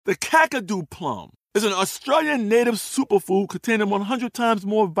The Kakadu plum is an Australian native superfood containing 100 times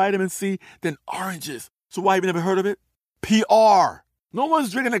more vitamin C than oranges. So why have you never heard of it? PR. No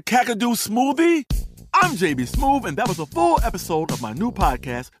one's drinking a Kakadu smoothie? I'm JB Smooth, and that was a full episode of my new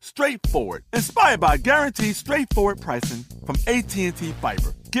podcast, Straightforward, inspired by guaranteed straightforward pricing from AT&T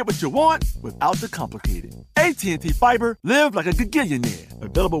Fiber. Get what you want without the complicated. AT&T Fiber, live like a gigillionaire.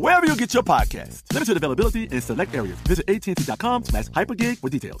 Available wherever you get your podcasts. Limited availability in select areas. Visit AT&T.com/hypergig for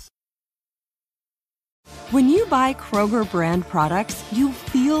details. When you buy Kroger brand products, you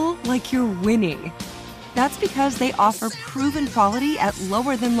feel like you're winning. That's because they offer proven quality at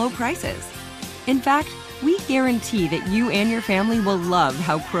lower than low prices. In fact, we guarantee that you and your family will love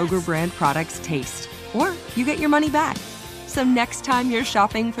how Kroger brand products taste, or you get your money back. So next time you're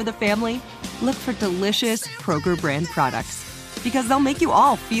shopping for the family, look for delicious Kroger brand products, because they'll make you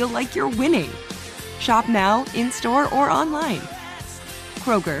all feel like you're winning. Shop now, in-store, or online.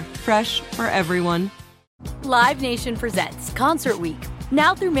 Kroger, fresh for everyone. Live Nation presents Concert Week.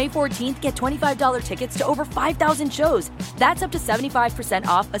 Now through May 14th, get $25 tickets to over 5,000 shows. That's up to 75%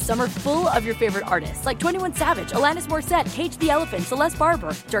 off a summer full of your favorite artists like 21 Savage, Alanis Morissette, Cage the Elephant, Celeste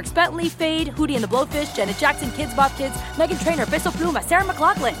Barber, Dierks Bentley, Fade, Hootie and the Blowfish, Janet Jackson, Kids Bop Kids, Meghan Trainor, Peso Pluma, Sarah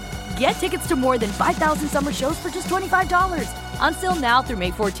McLachlan. Get tickets to more than 5,000 summer shows for just $25. On sale now through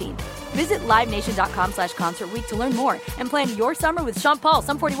May 14th. Visit LiveNation.com/Concert Week to learn more and plan your summer with Sean Paul,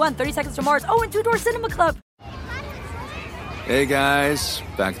 Sum 41, 30 Seconds to Mars, and Two Door Cinema Club. Hey guys,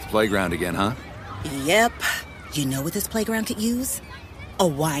 back at the playground again, huh? Yep. You know what this playground could use? A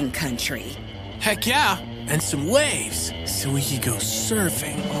wine country. Heck yeah, and some waves so we could go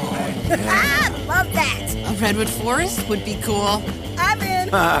surfing. Oh, yeah. Love that. A redwood forest would be cool. I'm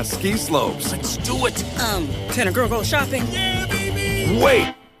in. Ski slopes. Let's do it. Can a girl go shopping? Yeah, baby.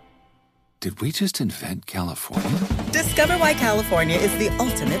 Wait. Did we just invent California? Discover why California is the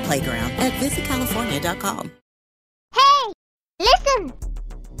ultimate playground at visitcalifornia.com. Hey, listen.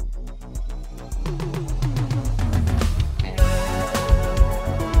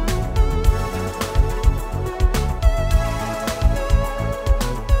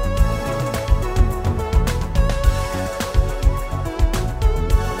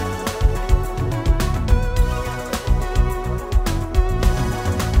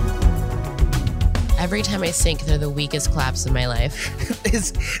 Every time I sync, they're the weakest claps in my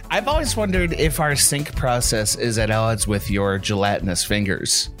life. I've always wondered if our sync process is at odds with your gelatinous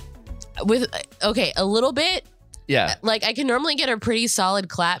fingers. Okay, a little bit. Yeah. Like I can normally get a pretty solid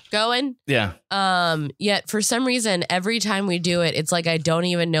clap going. Yeah. Yet for some reason, every time we do it, it's like I don't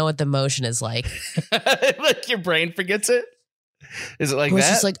even know what the motion is like. Like your brain forgets it? Is it like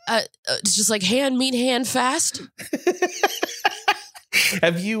that? It's just like hand, meet hand, fast.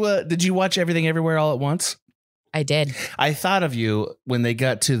 Have you, did you watch Everything Everywhere All at Once? I did. I thought of you when they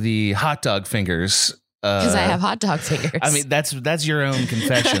got to the hot dog fingers. Because I have hot dog fingers. I mean, that's your own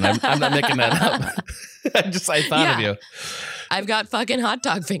confession. I'm not making that up. I thought of you. I've got fucking hot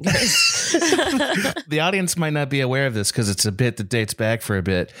dog fingers. The audience might not be aware of this because it's a bit that dates back for a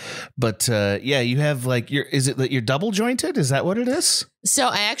bit. But yeah, you have like is it that you're double jointed? Is that what it is? So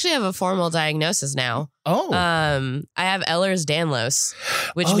I actually have a formal diagnosis now. Oh. I have Ehlers-Danlos,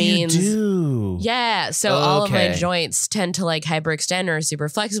 which means you do. Yeah. So all of my joints tend to like hyperextend or are super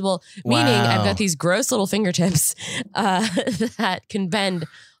flexible, meaning I've got these gross little fingertips that can bend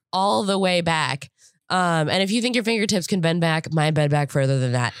all the way back. And if you think your fingertips can bend back, mine bend back further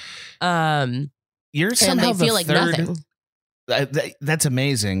than that. You're somehow and they feel like nothing. That's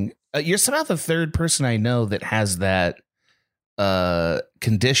amazing. You're somehow the third person I know that has that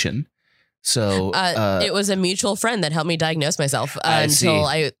condition. So it was a mutual friend that helped me diagnose myself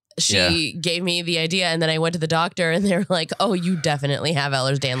she gave me the idea, and then I went to the doctor, and they were like, "Oh, you definitely have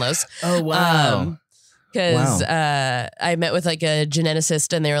Ehlers-Danlos." Oh wow. Because I met with like a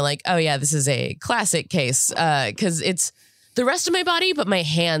geneticist and they were like, oh yeah, this is a classic case because it's the rest of my body, but my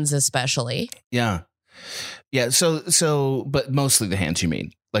hands especially. Yeah. Yeah. So, but mostly the hands, you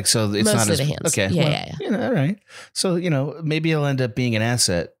mean? Like, so it's mostly not as the hands. Okay. Yeah. You know, all right. So, maybe it'll end up being an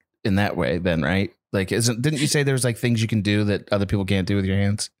asset in that way then, right? Like, didn't you say there's like things you can do that other people can't do with your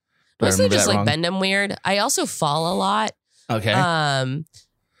hands? Mostly just like bend them weird. I also fall a lot. Okay. And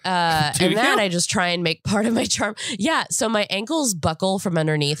that I just try and make part of my charm. Yeah. So my ankles buckle from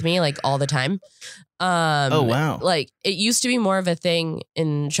underneath me like all the time. Oh, wow. Like it used to be more of a thing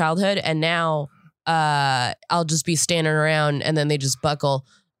in childhood. And now I'll just be standing around and then they just buckle.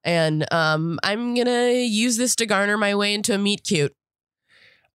 And I'm going to use this to garner my way into a meet cute.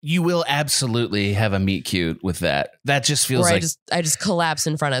 You will absolutely have a meet cute with that. That just feels like I just collapse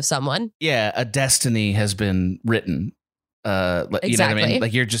in front of someone. Yeah. A destiny has been written. Exactly. You know what I mean?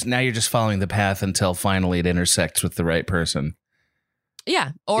 Like you're just following the path until finally it intersects with the right person.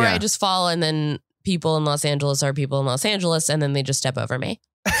 Yeah. Or I just fall and then people in Los Angeles are people in Los Angeles and then they just step over me.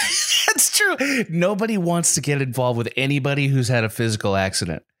 That's true. Nobody wants to get involved with anybody who's had a physical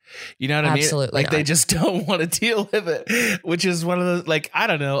accident. You know what I mean? Absolutely Like they just don't want to deal with it, which is one of the, like, I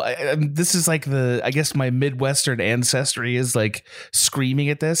don't know. This is like I guess my Midwestern ancestry is like screaming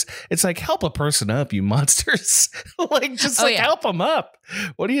at this. It's like, help a person up, you monsters. Like, just help them up.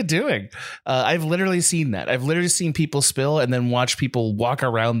 What are you doing? I've literally seen that. I've literally seen people spill and then watch people walk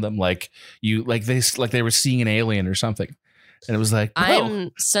around them like they were seeing an alien or something. And it was like, whoa.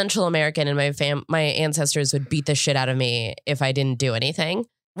 I'm Central American and my ancestors would beat the shit out of me if I didn't do anything.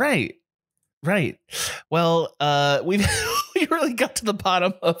 Right. Well, we really got to the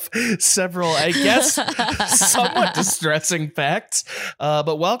bottom of several, I guess, somewhat distressing facts.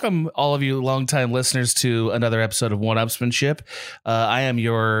 But welcome all of you longtime listeners to another episode of 1Upsmanship. I am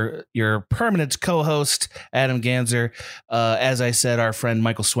your permanent co-host, Adam Ganzer. As I said, our friend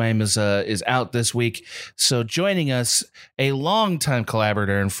Michael Swaim is out this week. So joining us, a longtime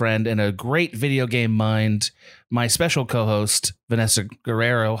collaborator and friend and a great video game mind, my special co-host, Vanessa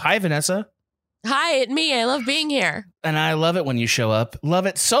Guerrero. Hi, Vanessa. Hi, it's me. I love being here. And I love it when you show up. Love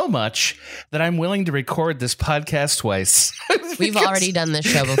it so much that I'm willing to record this podcast twice. We've already done this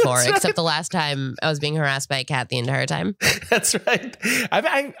show before, except the last time I was being harassed by a cat the entire time. That's right.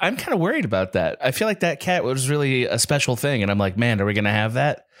 I'm kind of worried about that. I feel like that cat was really a special thing. And I'm like, man, are we going to have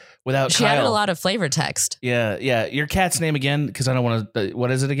that without She Kyle? added a lot of flavor text. Yeah. Your cat's name again? Because I don't want to.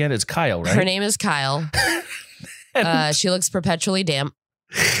 What is it again? It's Kyle, right? Her name is Kyle. She looks perpetually damp.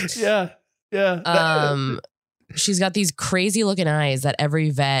 Yeah. She's got these crazy looking eyes that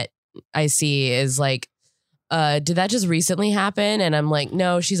every vet I see is like, did that just recently happen? And I'm like,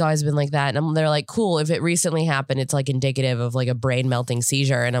 no, she's always been like that. And they're like, cool. If it recently happened, it's like indicative of like a brain melting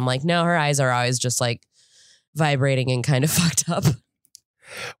seizure. And I'm like, no, her eyes are always just like vibrating and kind of fucked up.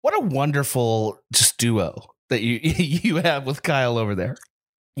 What a wonderful just duo that you have with Kyle over there.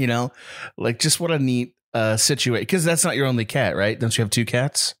 You know, like just what a neat situation, because that's not your only cat, right? Don't you have two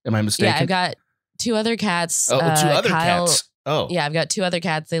cats? Am I mistaken? Yeah, I've got two other cats. Two other Kyle, cats. Oh, yeah, I've got two other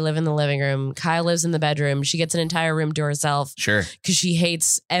cats. They live in the living room. Kyle lives in the bedroom. She gets an entire room to herself. Sure, because she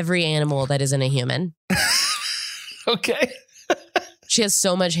hates every animal that isn't a human. Okay. She has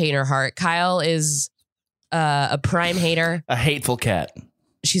so much hate in her heart. Kyle is a prime hater. A hateful cat.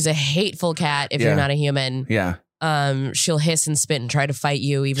 She's a hateful cat if you're not a human. Yeah. She'll hiss and spit and try to fight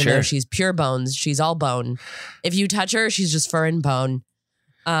you, even though she's pure bones. She's all bone. If you touch her, she's just fur and bone.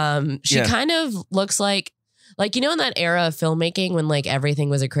 She kind of looks like, you know, in that era of filmmaking when like everything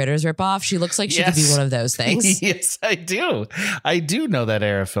was a Critters ripoff, she looks like she could be one of those things. Yes, I do. I do know that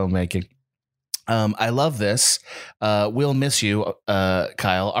era of filmmaking. I love this. We'll miss you,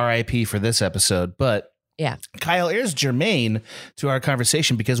 Kyle. R.I.P. for this episode, but. Yeah. Kyle is germane to our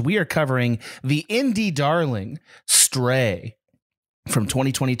conversation because we are covering the indie darling Stray from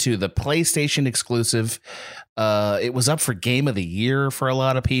 2022, the PlayStation exclusive. It was up for Game of the Year for a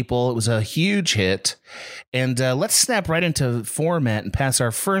lot of people. It was a huge hit. And let's snap right into format and pass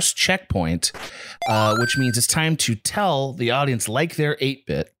our first checkpoint, which means it's time to tell the audience, like their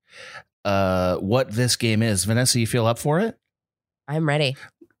 8-bit, what this game is. Vanessa, you feel up for it? I'm ready.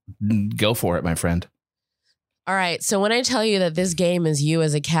 Go for it, my friend. All right. So when I tell you that this game is you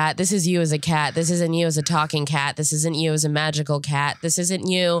as a cat, this is you as a cat. This isn't you as a talking cat. This isn't you as a magical cat. This isn't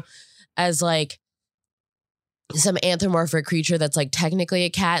you as like some anthropomorphic creature that's like technically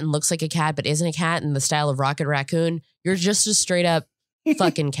a cat and looks like a cat, but isn't a cat in the style of Rocket Raccoon. You're just a straight up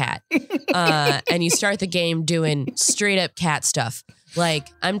fucking cat. And you start the game doing straight up cat stuff. Like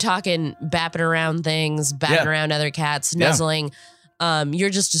I'm talking bapping around things, bapping around other cats, nuzzling. You're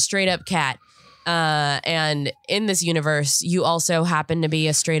just a straight up cat. And in this universe, you also happen to be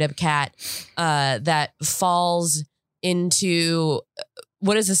a straight up cat that falls into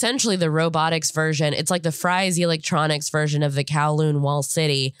what is essentially the robotics version. It's like the Fry's Electronics version of the Kowloon Wall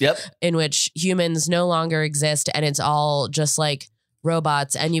City, in which humans no longer exist and it's all just like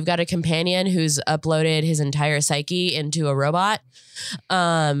robots. And you've got a companion who's uploaded his entire psyche into a robot.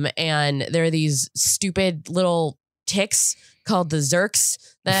 And there are these stupid little ticks called the Zerks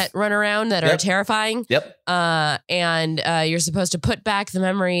that run around that are terrifying. And you're supposed to put back the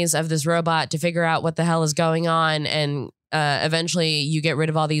memories of this robot to figure out what the hell is going on. And eventually you get rid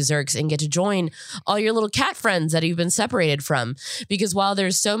of all these Zerks and get to join all your little cat friends that you've been separated from. Because while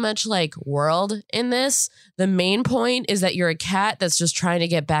there's so much like world in this, the main point is that you're a cat that's just trying to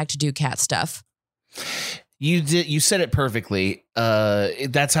get back to do cat stuff. You said it perfectly.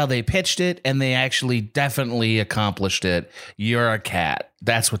 That's how they pitched it, and they actually definitely accomplished it. You're a cat.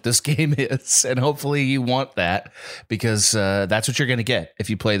 That's what this game is, and hopefully you want that, because that's what you're going to get if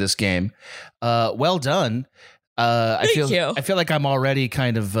you play this game. Well done. I feel like I'm already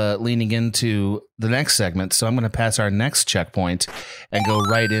kind of leaning into the next segment, so I'm going to pass our next checkpoint and go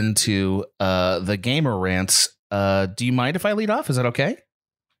right into the gamer rants. Do you mind if I lead off? Is that okay?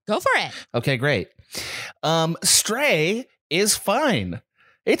 Go for it. Okay, great. Stray is fine.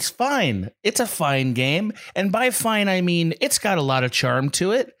 It's fine. It's a fine game. And by fine, I mean, it's got a lot of charm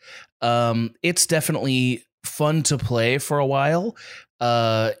to it. It's definitely fun to play for a while.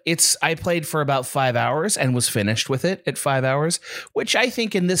 I played for about 5 hours and was finished with it at 5 hours, which I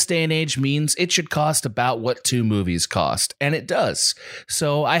think in this day and age means it should cost about what 2 movies cost. And it does.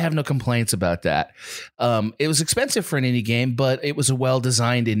 So I have no complaints about that. It was expensive for an indie game, but it was a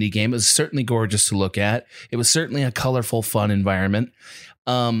well-designed indie game. It was certainly gorgeous to look at. It was certainly a colorful, fun environment.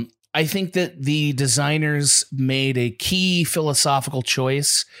 I think that the designers made a key philosophical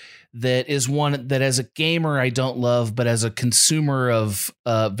choice that is one that as a gamer I don't love, but as a consumer of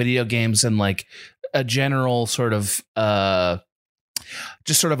video games and like a general sort of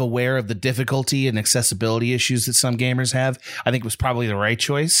just sort of aware of the difficulty and accessibility issues that some gamers have, I think was probably the right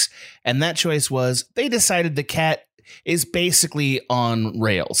choice. And that choice was they decided the cat is basically on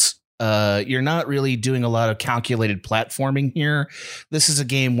rails. You're not really doing a lot of calculated platforming here. This is a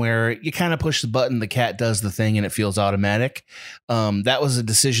game where you kind of push the button, the cat does the thing, and it feels automatic. That was a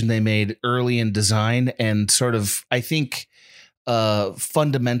decision they made early in design and sort of, I think,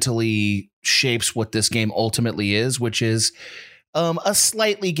 fundamentally shapes what this game ultimately is, which is a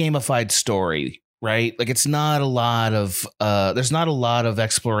slightly gamified story. Right? Like it's not a lot of there's not a lot of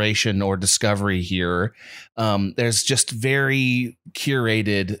exploration or discovery here. There's just very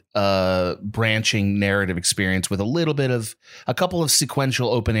curated branching narrative experience with a couple of sequential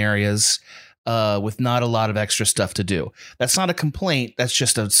open areas with not a lot of extra stuff to do. That's not a complaint. That's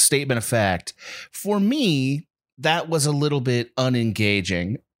just a statement of fact. For me, that was a little bit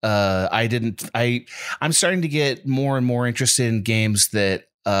unengaging. I'm starting to get more and more interested in games that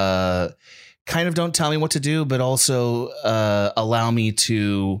kind of don't tell me what to do, but also allow me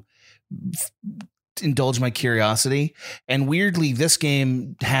to indulge my curiosity. And weirdly, this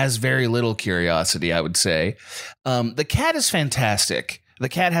game has very little curiosity, I would say. The cat is fantastic. The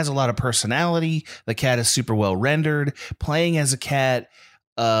cat has a lot of personality. The cat is super well rendered. Playing as a cat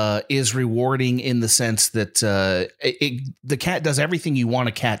is rewarding in the sense that the cat does everything you want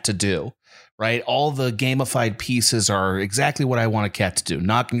a cat to do. Right. All the gamified pieces are exactly what I want a cat to do.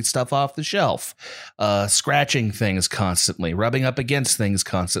 Knocking stuff off the shelf, scratching things constantly, rubbing up against things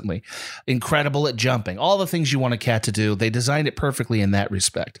constantly. Incredible at jumping. All the things you want a cat to do. They designed it perfectly in that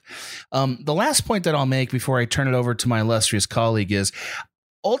respect. The last point that I'll make before I turn it over to my illustrious colleague is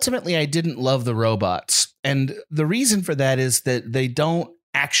ultimately I didn't love the robots. And the reason for that is that they don't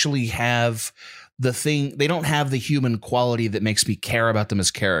actually have they don't have the human quality that makes me care about them as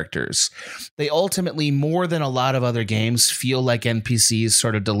characters. They ultimately, more than a lot of other games, feel like NPCs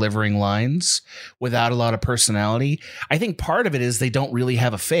sort of delivering lines without a lot of personality. I think part of it is they don't really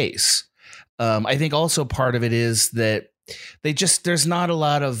have a face. I think also part of it is that there's not a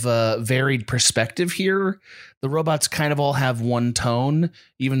lot of varied perspective here. The robots kind of all have one tone,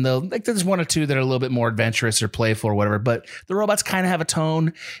 even though like there's one or two that are a little bit more adventurous or playful or whatever, but the robots kind of have a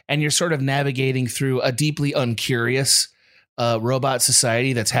tone, and you're sort of navigating through a deeply uncurious robot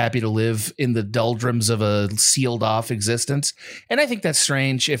society that's happy to live in the doldrums of a sealed off existence. And I think that's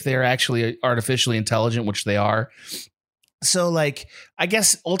strange if they're actually artificially intelligent, which they are. So, like, I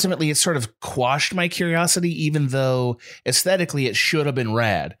guess ultimately it sort of quashed my curiosity, even though aesthetically it should have been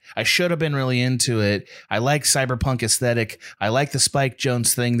rad. I should have been really into it. I like cyberpunk aesthetic. I like the Spike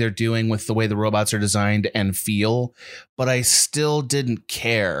Jonze thing they're doing with the way the robots are designed and feel, but I still didn't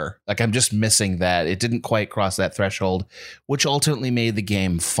care. Like, I'm just missing that. It didn't quite cross that threshold, which ultimately made the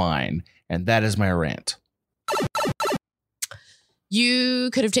game fine. And that is my rant.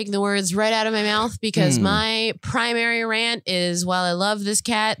 You could have taken the words right out of my mouth, because my primary rant is, while I love this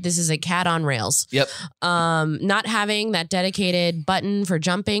cat, this is a cat on rails. Yep. Not having that dedicated button for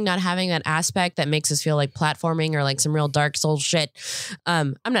jumping, not having that aspect that makes us feel like platforming or like some real Dark Souls shit.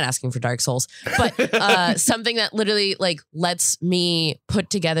 I'm not asking for Dark Souls, but something that literally like lets me put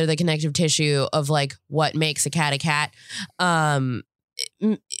together the connective tissue of like what makes a cat a cat.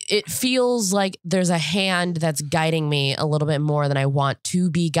 It feels like there's a hand that's guiding me a little bit more than I want to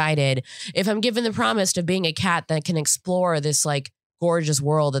be guided. If I'm given the promise of being a cat that can explore this like gorgeous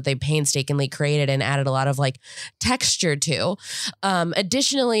world that they painstakingly created and added a lot of like texture to.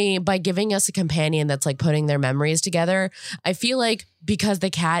 Additionally, by giving us a companion that's like putting their memories together, I feel like because the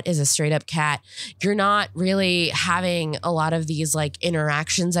cat is a straight up cat, you're not really having a lot of these like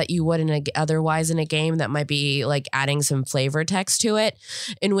interactions that you would otherwise in a game that might be like adding some flavor text to it,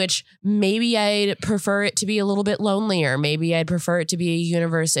 in which maybe I'd prefer it to be a little bit lonelier. Maybe I'd prefer it to be a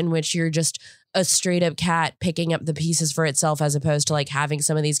universe in which you're just a straight up cat picking up the pieces for itself as opposed to like having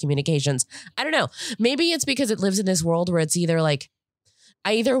some of these communications. I don't know. Maybe it's because it lives in this world where it's either like,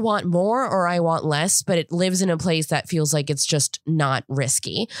 I either want more or I want less, but it lives in a place that feels like it's just not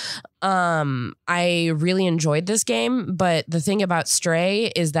risky. I really enjoyed this game, but the thing about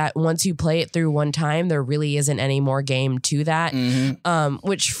Stray is that once you play it through one time, there really isn't any more game to that,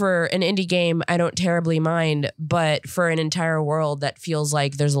 which for an indie game, I don't terribly mind, but for an entire world that feels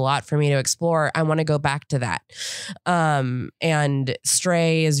like there's a lot for me to explore, I want to go back to that. And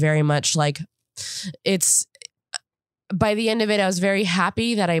Stray is very much like, it's, by the end of it, I was very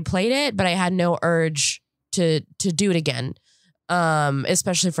happy that I played it, but I had no urge to do it again,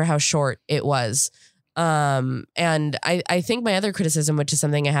 especially for how short it was. And I think my other criticism, which is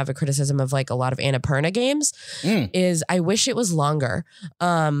something I have a criticism of like a lot of Annapurna games, is I wish it was longer.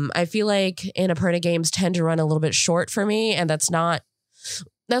 I feel like Annapurna games tend to run a little bit short for me, and that's not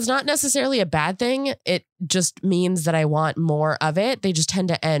necessarily a bad thing. It just means that I want more of it. They just tend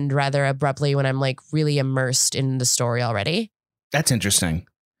to end rather abruptly when I'm like really immersed in the story already. That's interesting.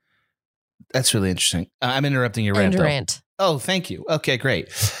 That's really interesting. I'm interrupting your rant. Oh, thank you. Okay, great.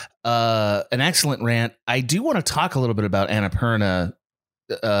 An excellent rant. I do want to talk a little bit about Annapurna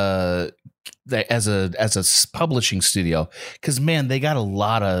as a publishing studio, because man, they got a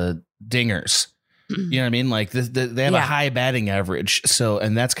lot of dingers. You know what I mean? Like they have a high batting average. So,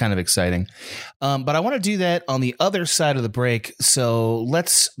 and that's kind of exciting. But I want to do that on the other side of the break. So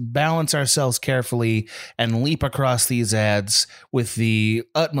let's balance ourselves carefully and leap across these ads with the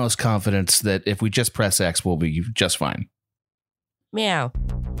utmost confidence that if we just press X, we'll be just fine. Meow.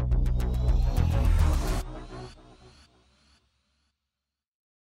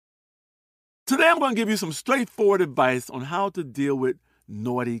 Today I'm going to give you some straightforward advice on how to deal with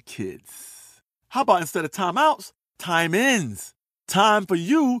naughty kids. How about instead of timeouts, time ins? Time for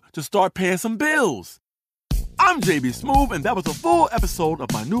you to start paying some bills. I'm JB Smoove, and that was a full episode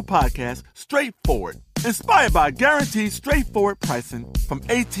of my new podcast, Straightforward, inspired by guaranteed straightforward pricing from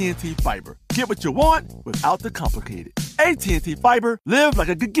AT&T Fiber. Get what you want without the complicated. AT&T Fiber, live like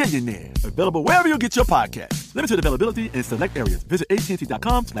a gigillionaire. Available wherever you get your podcast. Limited availability in select areas. Visit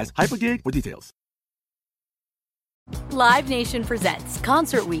AT&T.com/hypergig for details. Live Nation presents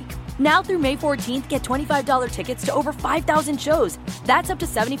Concert Week. Now through May 14th, get $25 tickets to over 5,000 shows. That's up to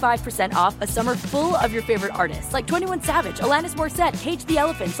 75% off a summer full of your favorite artists like 21 Savage, Alanis Morissette, Cage the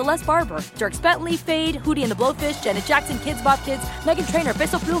Elephant, Celeste Barber, Dierks Bentley, Fade, Hootie and the Blowfish, Janet Jackson, Kids Bop Kids, Meghan Trainor,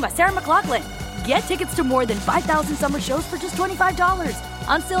 Peso Pluma, Sarah McLachlan. Get tickets to more than 5,000 summer shows for just $25.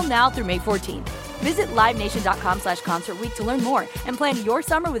 Until now through May 14th. Visit LiveNation.com/Concert Week to learn more and plan your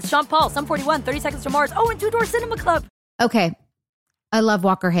summer with Sean Paul, Sum 41, 30 Seconds to Mars, and Two Door Cinema Club. Okay. I love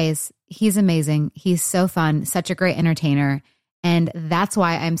Walker Hayes. He's amazing. He's so fun, such a great entertainer. And that's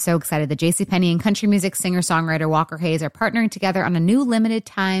why I'm so excited that JCPenney and country music singer-songwriter Walker Hayes are partnering together on a new limited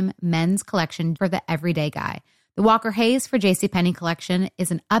time men's collection for the everyday guy. The Walker Hayes for JCPenney collection is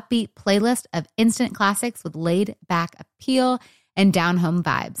an upbeat playlist of instant classics with laid-back appeal and down-home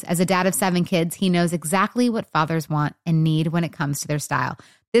vibes. As a dad of 7 kids, he knows exactly what fathers want and need when it comes to their style.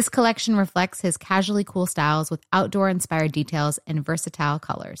 This collection reflects his casually cool styles with outdoor-inspired details and versatile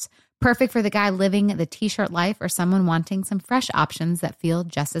colors. Perfect for the guy living the t-shirt life or someone wanting some fresh options that feel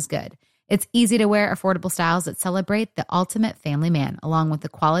just as good. It's easy to wear, affordable styles that celebrate the ultimate family man, along with the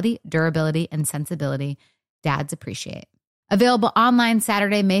quality, durability, and sensibility dads appreciate. Available online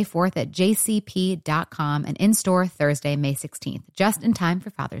Saturday, May 4th at jcp.com and in-store Thursday, May 16th, just in time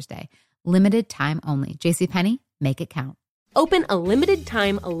for Father's Day. Limited time only. JCPenney, make it count. Open a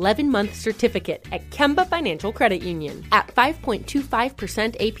limited-time 11-month certificate at Kemba Financial Credit Union. At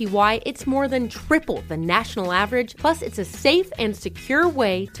 5.25% APY, it's more than triple the national average, plus it's a safe and secure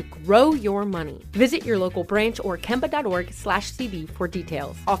way to grow your money. Visit your local branch or kemba.org/cd for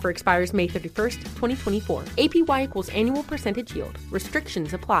details. Offer expires May 31st, 2024. APY equals annual percentage yield.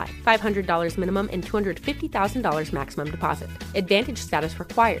 Restrictions apply. $500 minimum and $250,000 maximum deposit. Advantage status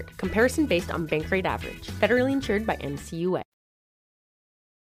required. Comparison based on bank rate average. Federally insured by NCUA.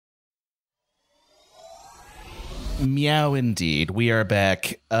 Meow indeed. We are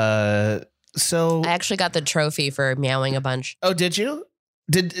back. So I actually got the trophy for meowing a bunch. Oh, did you?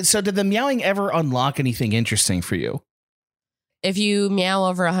 Did the meowing ever unlock anything interesting for you? If you meow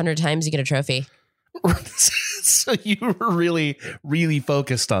over 100 times, you get a trophy. So you were really, really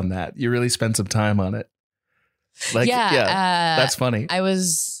focused on that. You really spent some time on it. Like, that's funny. I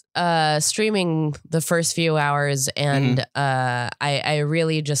was streaming the first few hours, and I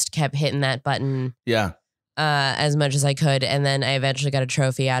really just kept hitting that button. Yeah. As much as I could, and then I eventually got a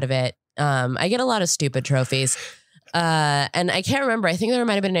trophy out of it. I get a lot of stupid trophies. And I can't remember. I think there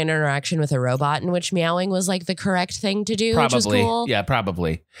might have been an interaction with a robot in which meowing was like the correct thing to do. Probably. Which was cool. Yeah,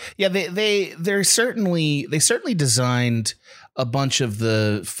 probably. Yeah, they certainly designed a bunch of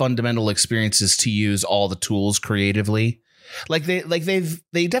the fundamental experiences to use all the tools creatively. They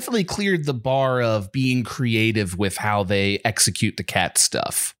definitely cleared the bar of being creative with how they execute the cat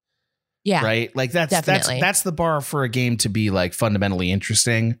stuff. Yeah. Right. Like that's the bar for a game to be like fundamentally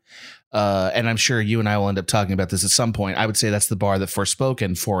interesting. And I'm sure you and I will end up talking about this at some point. I would say that's the bar that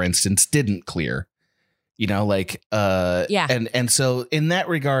Forspoken, for instance, didn't clear. You know, like, and so in that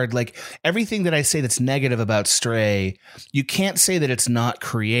regard, like everything that I say that's negative about Stray, you can't say that it's not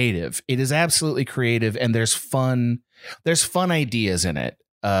creative. It is absolutely creative, and there's fun ideas in it.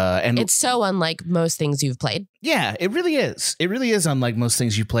 And it's so unlike most things you've played. Yeah, it really is. It really is unlike most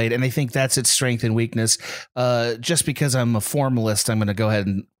things you played. And I think that's its strength and weakness. Just because I'm a formalist, I'm going to go ahead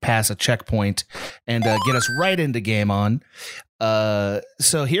and pass a checkpoint and get us right into Game On.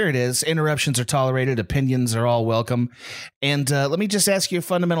 So here it is. Interruptions are tolerated. Opinions are all welcome. And let me just ask you a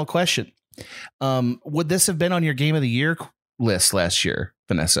fundamental question. Would this have been on your Game of the Year list last year,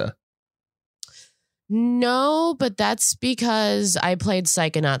 Vanessa? No, but that's because I played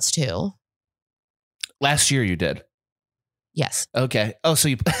Psychonauts 2. Last year you did? Yes. Okay. Oh, so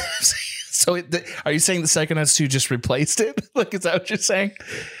you... are you saying the Psychonauts 2 just replaced it? Like, is that what you're saying?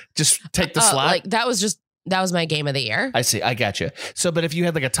 Just take the slot? Like, that was my Game of the Year. I see. I got you. So, but if you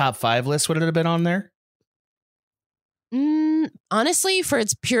had like a top 5 list, would it have been on there? Honestly, for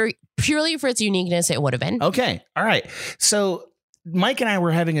its purely for its uniqueness, it would have been. Okay. All right. So Mike and I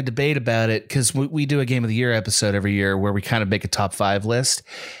were having a debate about it because we do a Game of the Year episode every year where we kind of make a top 5 list,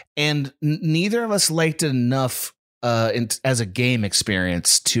 and neither of us liked it enough as a game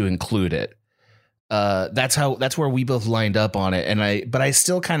experience to include it. That's where we both lined up on it, but I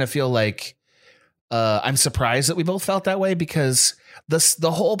still kind of feel like I'm surprised that we both felt that way because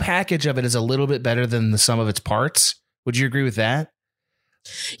the whole package of it is a little bit better than the sum of its parts. Would you agree with that?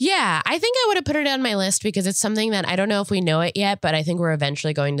 Yeah, I think I would have put it on my list because it's something that I don't know if we know it yet, but I think we're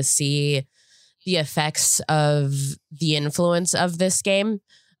eventually going to see the effects of the influence of this game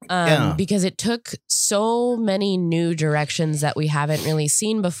because it took so many new directions that we haven't really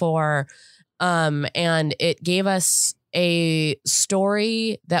seen before. And it gave us a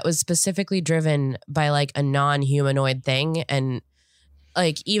story that was specifically driven by like a non-humanoid thing. And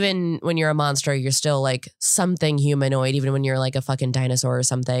like, even when you're a monster, you're still like something humanoid, even when you're like a fucking dinosaur or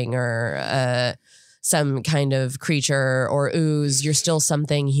something, or some kind of creature or ooze, you're still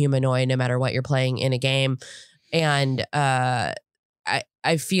something humanoid no matter what you're playing in a game. And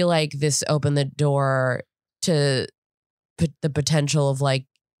I feel like this opened the door to the potential of like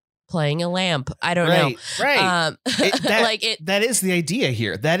playing a lamp. I don't know. Right. That is the idea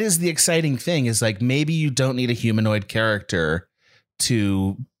here. That is the exciting thing, is like maybe you don't need a humanoid character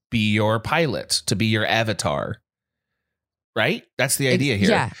to be your pilot, to be your avatar. Right? That's the idea here.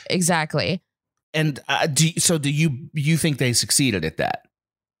 Yeah, exactly. And do you think they succeeded at that?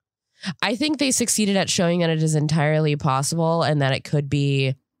 I think they succeeded at showing that it is entirely possible and that it could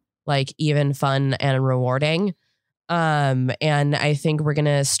be like even fun and rewarding. And I think we're going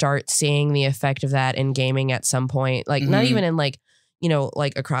to start seeing the effect of that in gaming at some point. Like not even in like, you know,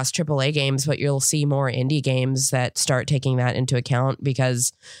 like across AAA games, but you'll see more indie games that start taking that into account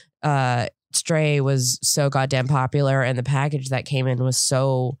because Stray was so goddamn popular and the package that came in was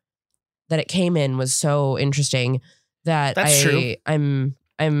so interesting that That's true.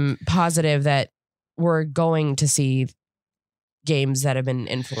 I'm positive that we're going to see games that have been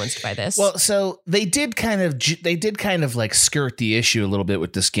influenced by this. Well, so they did kind of like skirt the issue a little bit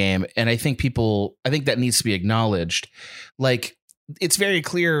with this game, and I think that needs to be acknowledged. Like, it's very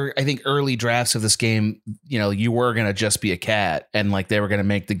clear, I think early drafts of this game, you know, you were going to just be a cat and like they were going to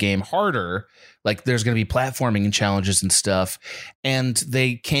make the game harder. Like there's going to be platforming and challenges and stuff. And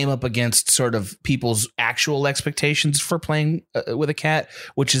they came up against sort of people's actual expectations for playing with a cat,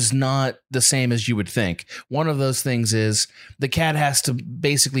 which is not the same as you would think. One of those things is the cat has to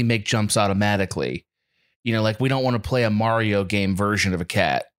basically make jumps automatically. You know, like we don't want to play a Mario game version of a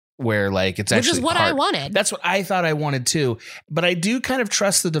cat, where like it's actually, which is what I wanted. That's what I thought I wanted too. But I do kind of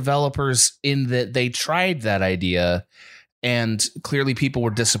trust the developers in that they tried that idea and clearly people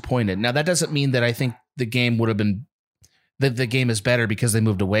were disappointed. Now that doesn't mean that I think the game would have been that the game is better because they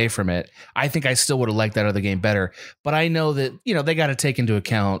moved away from it. I think I still would have liked that other game better, but I know that, they got to take into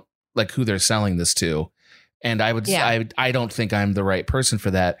account like who they're selling this to. And I don't think I'm the right person for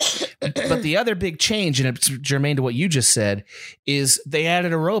that. But the other big change, and it's germane to what you just said, is they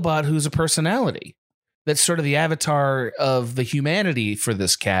added a robot who's a personality. That's sort of the avatar of the humanity for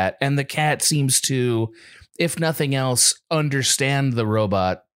this cat. And the cat seems to, if nothing else, understand the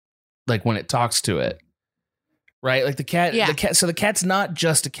robot, like when it talks to it. Right? Like the cat. So the cat's not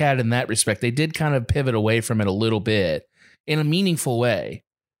just a cat in that respect. They did kind of pivot away from it a little bit in a meaningful way.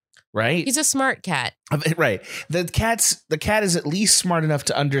 Right? He's a smart cat. Right. The cat is at least smart enough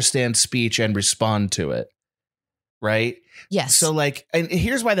to understand speech and respond to it. Right? Yes. So like, and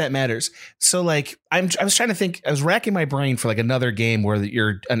here's why that matters. So like, I was trying to think, I was racking my brain for like another game where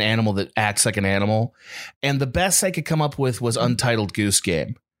you're an animal that acts like an animal. And the best I could come up with was Untitled Goose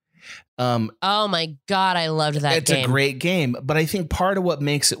Game. Oh my God, I loved that game. It's a great game, but I think part of what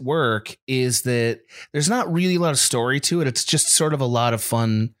makes it work is that there's not really a lot of story to it. It's just sort of a lot of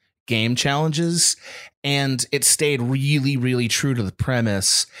fun game challenges, and it stayed really, really true to the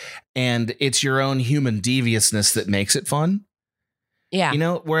premise, and it's your own human deviousness that makes it fun. Yeah.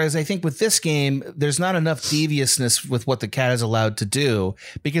 Whereas I think with this game, there's not enough deviousness with what the cat is allowed to do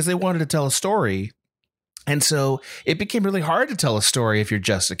because they wanted to tell a story. And so it became really hard to tell a story if you're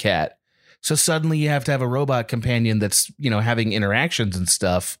just a cat. So suddenly you have to have a robot companion that's, having interactions and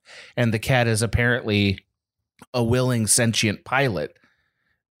stuff. And the cat is apparently a willing sentient pilot,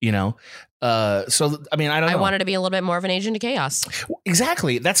 So, I mean, I don't know. I wanted to be a little bit more of an agent of chaos.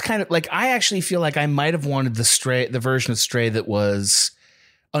 Exactly. That's kind of like, I actually feel like I might have wanted the version of Stray that was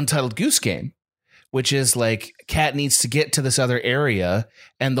Untitled Goose Game, which is like cat needs to get to this other area.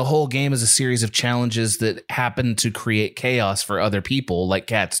 And the whole game is a series of challenges that happen to create chaos for other people like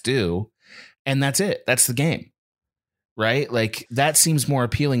cats do. And that's it. That's the game. Right? Like that seems more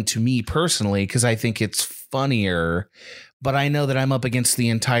appealing to me personally because I think it's funnier. But I know that I'm up against the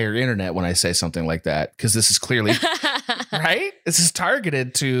entire internet when I say something like that because this is clearly right. This is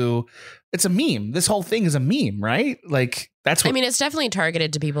targeted to. It's a meme. This whole thing is a meme, right? Like that's what I mean. It's definitely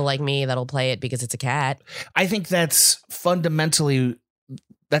targeted to people like me that'll play it because it's a cat. I think that's fundamentally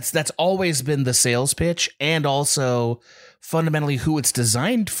that's always been the sales pitch and also fundamentally who it's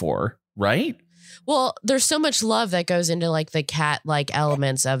designed for, right? Well, there's so much love that goes into like the cat-like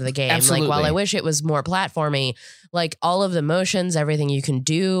elements of the game. Absolutely. Like while I wish it was more platformy, like all of the motions, everything you can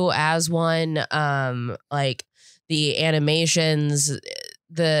do as one, like the animations,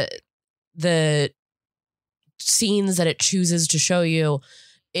 the scenes that it chooses to show you,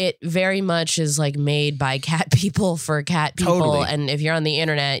 it very much is like made by cat people for cat people. Totally. And if you're on the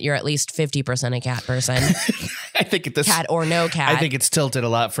internet, you're at least 50% a cat person. I think cat or no cat. I think it's tilted a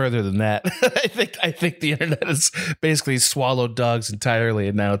lot further than that. I think the internet has basically swallowed dogs entirely,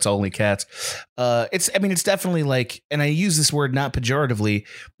 and now it's only cats. It's definitely like, and I use this word not pejoratively,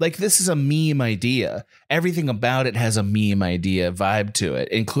 like this is a meme idea. Everything about it has a meme idea vibe to it,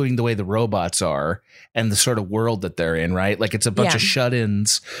 including the way the robots are and the sort of world that they're in, right? Like it's a bunch of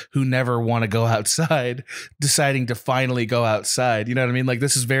shut-ins who never want to go outside, deciding to finally go outside. You know what I mean? Like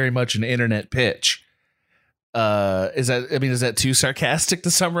this is very much an internet pitch. Is that too sarcastic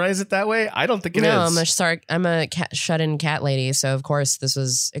to summarize it that way? I don't think it is. No, I'm a shut-in cat lady, so of course this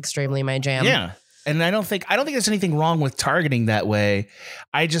was extremely my jam. Yeah. And I don't think there's anything wrong with targeting that way.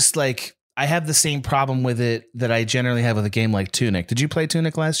 I just like I have the same problem with it that I generally have with a game like Tunic. Did you play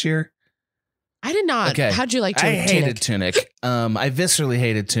Tunic last year? I did not. Okay. How'd you like Tunic? I hated Tunic. I viscerally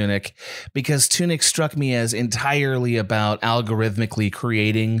hated Tunic because Tunic struck me as entirely about algorithmically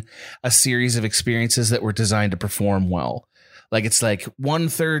creating a series of experiences that were designed to perform well. Like it's like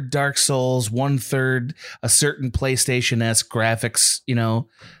 1/3 Dark Souls, 1/3 a certain PlayStation-esque graphics,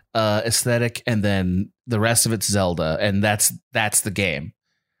 aesthetic, and then the rest of it's Zelda, and that's the game.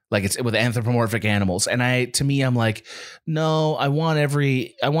 Like it's with anthropomorphic animals. And I'm like, no, I want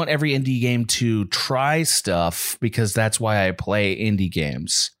every indie game to try stuff because that's why I play indie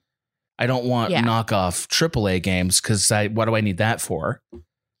games. I don't want knockoff AAA games because what do I need that for?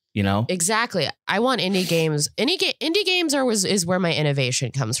 Exactly. I want indie games. Indie games is where my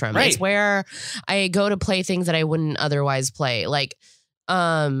innovation comes from. Right. It's where I go to play things that I wouldn't otherwise play. Like,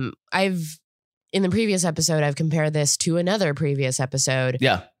 in the previous episode, I've compared this to another previous episode.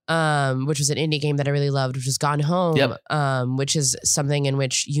 Yeah. which was an indie game that I really loved, which was Gone Home, which is something in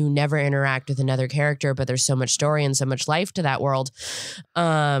which you never interact with another character, but there's so much story and so much life to that world.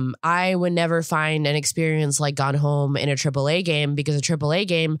 I would never find an experience like Gone Home in a AAA game, because a AAA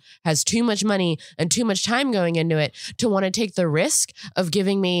game has too much money and too much time going into it to want to take the risk of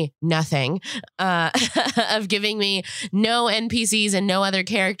giving me nothing, of giving me no NPCs and no other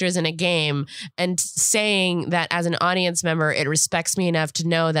characters in a game, and saying that as an audience member, it respects me enough to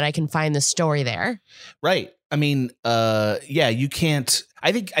know that I can find the story there. Right. I mean, you can't.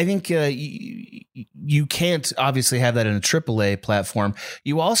 I think you can't obviously have that in a AAA platform.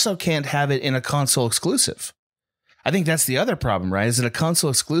 You also can't have it in a console exclusive. I think that's the other problem, right? Is that a console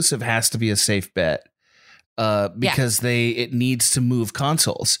exclusive has to be a safe bet, because it needs to move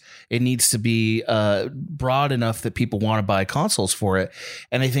consoles. It needs to be broad enough that people want to buy consoles for it.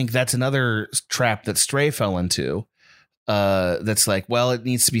 And I think that's another trap that Stray fell into. That's like, well, it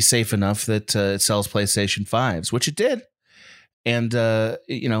needs to be safe enough that it sells PlayStation 5s, which it did. And,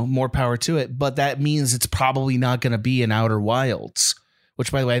 more power to it. But that means it's probably not going to be in Outer Wilds,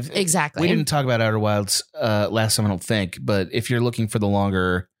 which, by the way, exactly. We didn't talk about Outer Wilds last time, I don't think. But if you're looking for the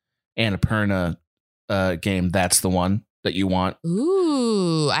longer Annapurna game, that's the one that you want.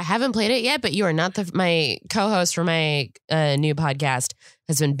 Ooh, I haven't played it yet, but you are not my co-host for my new podcast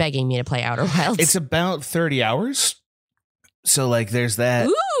has been begging me to play Outer Wilds. It's about 30 hours. So like there's that.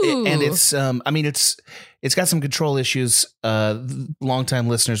 And it's got some control issues. Longtime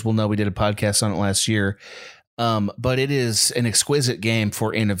listeners will know we did a podcast on it last year. But it is an exquisite game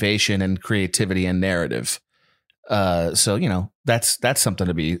for innovation and creativity and narrative. So that's something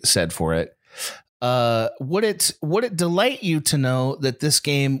to be said for it. Would it delight you to know that this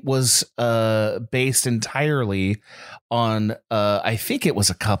game was based entirely on I think it was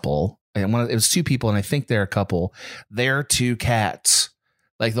a couple, and it was two people, and I think they're a couple. They're two cats.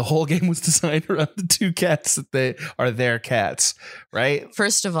 Like the whole game was designed around the two cats that they are their cats, right?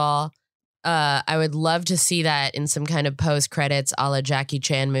 First of all, I would love to see that in some kind of post credits a la Jackie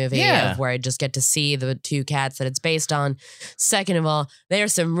Chan movie, of where I just get to see the two cats that it's based on. Second of all, they are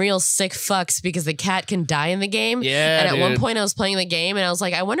some real sick fucks because the cat can die in the game. Yeah, and at one point I was playing the game and I was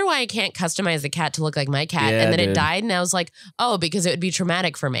like, I wonder why I can't customize the cat to look like my cat. And then it died and I was like, oh, because it would be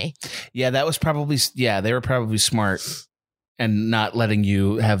traumatic for me. Yeah, that was probably, they were probably smart and not letting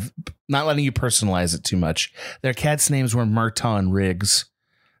you personalize it too much. Their cats' names were Murtaugh and Riggs.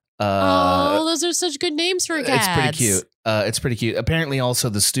 Those are such good names for cats. It's pretty cute. Apparently, also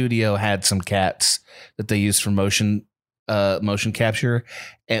the studio had some cats that they used for motion capture,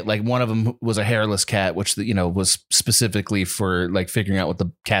 and like one of them was a hairless cat, which was specifically for like figuring out what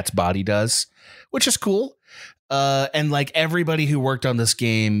the cat's body does, which is cool. And like everybody who worked on this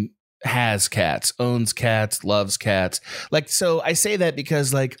game has cats, owns cats, loves cats. Like, so I say that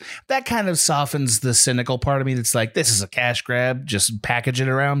because like that kind of softens the cynical part of me that's like, this is a cash grab, just package it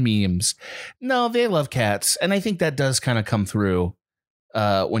around memes. No, they love cats. And I think that does kind of come through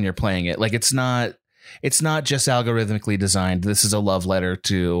when you're playing it. Like it's not just algorithmically designed. This is a love letter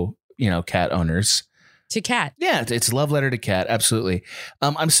to, cat owners. To cat. Yeah, it's a love letter to cat. Absolutely.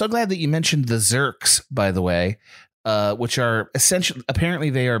 I'm so glad that you mentioned the Zerks, by the way. Which are essentially,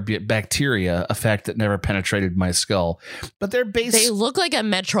 apparently they are bacteria, a fact that never penetrated my skull, but they're based. They look like a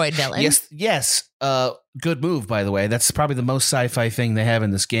Metroid villain. Yes. Good move, by the way. That's probably the most sci-fi thing they have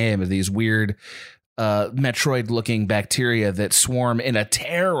in this game, are these weird Metroid-looking bacteria that swarm in a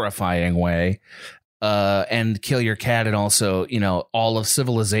terrifying way and kill your cat, and also, all of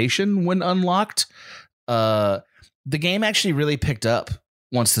civilization when unlocked. The game actually really picked up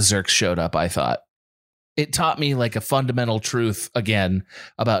once the Zerks showed up, I thought. It taught me like a fundamental truth again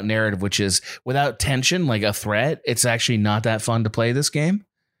about narrative, which is without tension, like a threat, it's actually not that fun to play this game.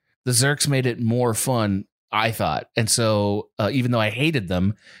 The Zerks made it more fun, I thought. And so even though I hated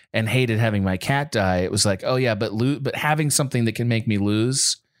them and hated having my cat die, it was like, oh yeah, but having something that can make me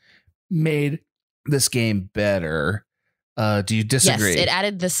lose made this game better. Do you disagree? Yes, it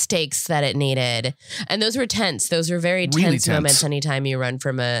added the stakes that it needed. And those were tense. Those were very really tense moments anytime you run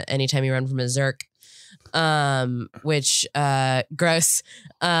from a Zerk. Which gross.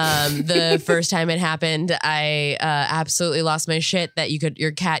 The first time it happened, I absolutely lost my shit that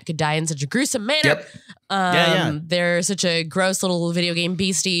your cat could die in such a gruesome manner. Yep. They're such a gross little video game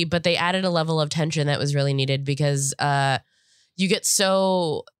beastie, but they added a level of tension that was really needed because you get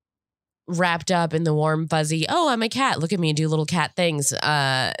so wrapped up in the warm, fuzzy, oh, I'm a cat, look at me do little cat things,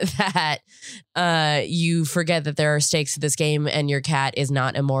 that you forget that there are stakes to this game and your cat is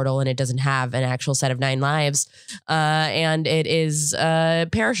not immortal and it doesn't have an actual set of 9 lives, and it is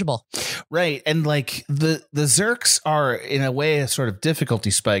perishable. Right. And like the Zerks are in a way a sort of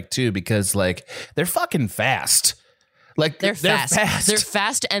difficulty spike too, because like they're fucking fast. Like they're fast. They're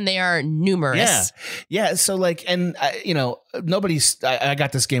fast and they are numerous. Yeah. So like, and I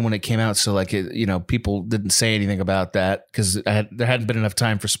got this game when it came out. So like, people didn't say anything about that because there hadn't been enough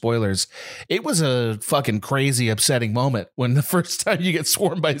time for spoilers. It was a fucking crazy, upsetting moment when the first time you get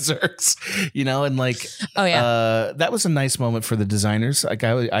swarmed by Zerks, and like, that was a nice moment for the designers. Like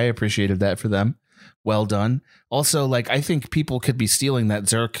I appreciated that for them. Well done. Also, like, I think people could be stealing that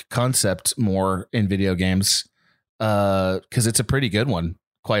Zerk concept more in video games. Because it's a pretty good one,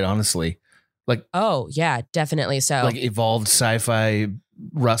 quite honestly. Like, oh yeah, definitely so. Like evolved sci-fi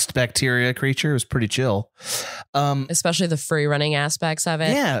rust bacteria creature was pretty chill. Especially the free running aspects of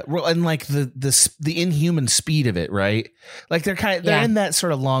it. Yeah, and like the inhuman speed of it, right? Like they're in that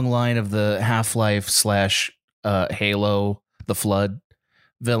sort of long line of the Half-Life / Halo, the Flood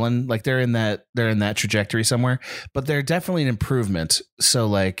villain. Like they're in that trajectory somewhere, but they're definitely an improvement. So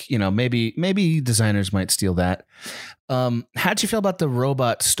like, maybe designers might steal that. How'd you feel about the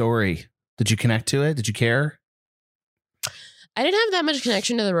robot story? Did you connect to it? Did you care? I didn't have that much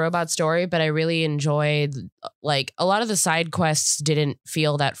connection to the robot story, but I really enjoyed, like, a lot of the side quests didn't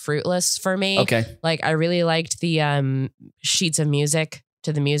feel that fruitless for me. Okay. Like I really liked the sheets of music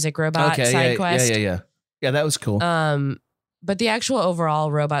to the music robot side quest. Yeah, that was cool. But the actual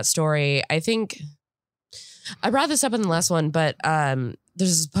overall robot story, I think I brought this up in the last one, but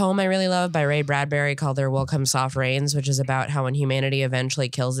there's this poem I really love by Ray Bradbury called There Will Come Soft Rains, which is about how when humanity eventually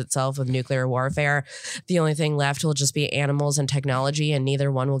kills itself with nuclear warfare, the only thing left will just be animals and technology, and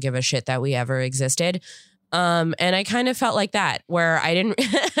neither one will give a shit that we ever existed. And I kind of felt like that, where I didn't.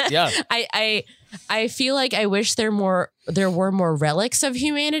 Yeah. I feel like I wish there were more relics of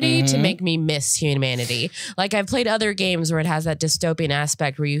humanity to make me miss humanity. Like I've played other games where it has that dystopian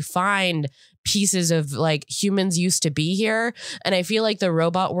aspect where you find pieces of like humans used to be here, and I feel like the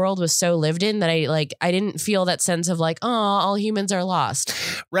robot world was so lived in that I didn't feel that sense of like, oh, all humans are lost.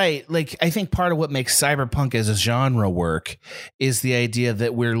 Right. Like I think part of what makes cyberpunk as a genre work is the idea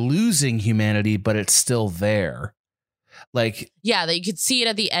that we're losing humanity, but it's still there. Like, yeah, that you could see it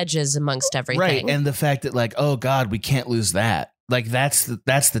at the edges amongst everything. Right. And the fact that like, oh God, we can't lose that. Like that's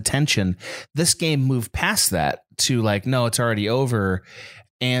the tension. This game moved past that to like, no, it's already over.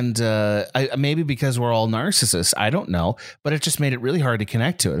 And maybe because we're all narcissists, I don't know, but it just made it really hard to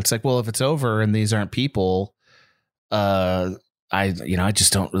connect to it. It's like, well, if it's over and these aren't people, I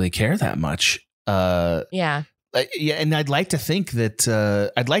just don't really care that much. Yeah. Yeah, and I'd like to think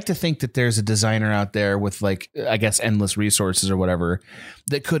that there's a designer out there with like, I guess, endless resources or whatever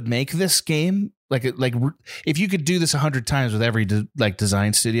that could make this game like if you could do this 100 times with every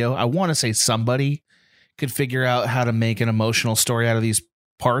design studio, I want to say somebody could figure out how to make an emotional story out of these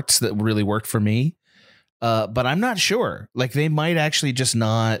parts that really worked for me. But I'm not sure. Like they might actually just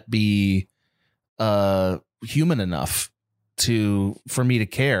not be human enough for me to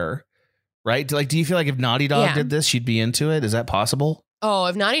care. Right? Like, do you feel like if Naughty Dog did this, you'd be into it? Is that possible? Oh,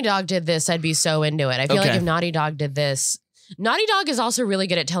 if Naughty Dog did this, I'd be so into it. I feel like if Naughty Dog did this, Naughty Dog is also really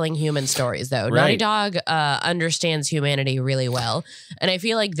good at telling human stories, though. Right. Naughty Dog understands humanity really well. And I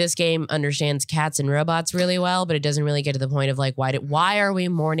feel like this game understands cats and robots really well, but it doesn't really get to the point of like, why are we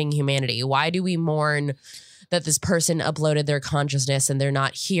mourning humanity? Why do we mourn that this person uploaded their consciousness and they're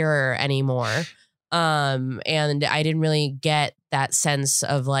not here anymore? And I didn't really get that sense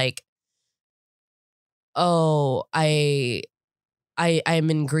of like, oh, I'm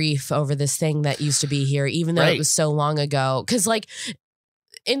in grief over this thing that used to be here, even though it was so long ago. Because like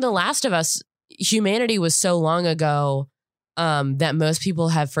in The Last of Us, humanity was so long ago that most people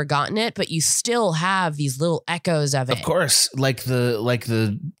have forgotten it, but you still have these little echoes of it. Of course, like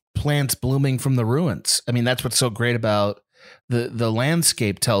the plants blooming from the ruins. I mean, that's what's so great about the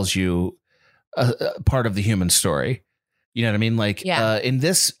landscape tells you a part of the human story. You know what I mean? Like in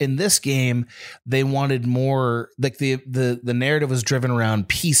this game, they wanted more like the narrative was driven around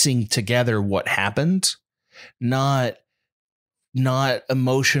piecing together what happened, not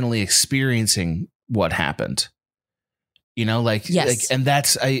emotionally experiencing what happened. You know, like, and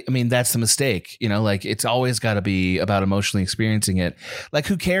that's I mean, that's the mistake. You know, like it's always got to be about emotionally experiencing it. Like,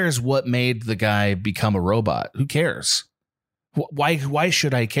 who cares what made the guy become a robot? Who cares? Why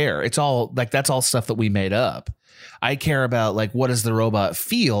should I care? It's all like that's all stuff that we made up. I care about like what does the robot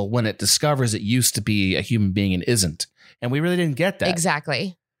feel when it discovers it used to be a human being and isn't. And we really didn't get that.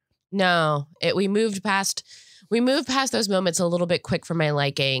 Exactly. No, we moved past those moments a little bit quick for my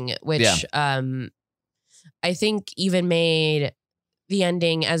liking, which I think even made the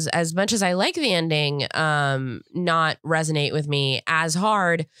ending, as much as I like the ending, not resonate with me as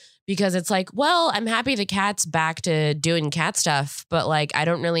hard, because it's like, well, I'm happy the cat's back to doing cat stuff, but like I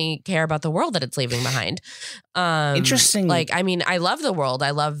don't really care about the world that it's leaving behind. Interesting. Like, I mean, I love the world.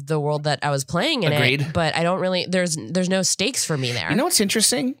 I love the world that I was playing in it, but I don't really, there's no stakes for me there. You know what's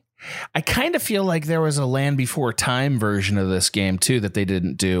interesting? I kind of feel like there was a Land Before Time version of this game too that they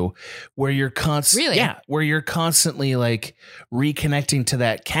didn't do, where you're where you're constantly like reconnecting to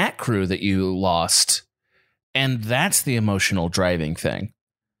that cat crew that you lost, and that's the emotional driving thing.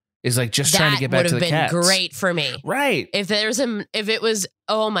 Is like just trying to get back to the cats. That would have been great for me, right? If it was,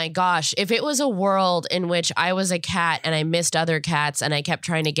 oh my gosh, if it was a world in which I was a cat and I missed other cats and I kept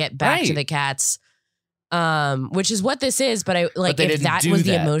trying to get back to the cats. Which is what this is, but if that was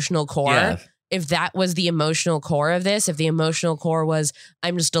the emotional core, if that was the emotional core of this, if the emotional core was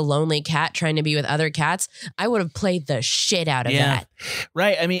I'm just a lonely cat trying to be with other cats, I would have played the shit out of that.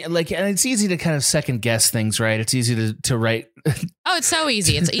 Right. I mean, like, and it's easy to kind of second guess things, right? It's easy to write. Oh, it's so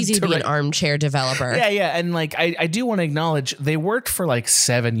easy. It's easy to be an armchair developer. Yeah. And like, I do want to acknowledge they worked for like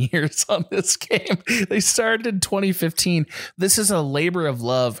 7 years on this game. They started in 2015. This is a labor of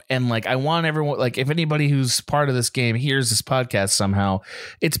love. And like, I want everyone, like, if anybody who's part of this game hears this podcast somehow,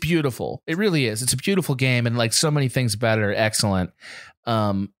 it's beautiful. It really is. It's a beautiful game. And like so many things about it are excellent.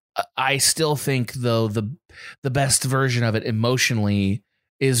 I still think though, the best version of it emotionally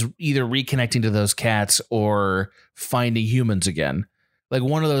is either reconnecting to those cats or finding humans again. Like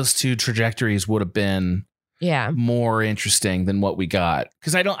one of those two trajectories would have been more interesting than what we got.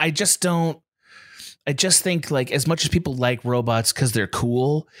 Because I just think like as much as people like robots because they're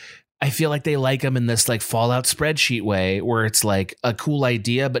cool, I feel like they like them in this like Fallout spreadsheet way where it's like a cool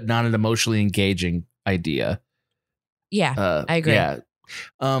idea, but not an emotionally engaging idea. Yeah, I agree. Yeah.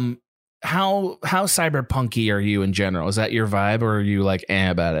 How cyberpunky are you in general? Is that your vibe, or are you like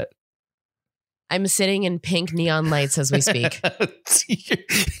about it? I'm sitting in pink neon lights as we speak.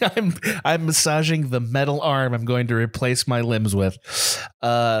 I'm massaging the metal arm I'm going to replace my limbs with.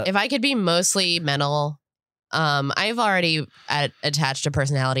 If I could be mostly metal, I've already attached a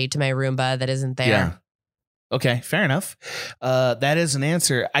personality to my Roomba that isn't there. Yeah. Okay, fair enough. That is an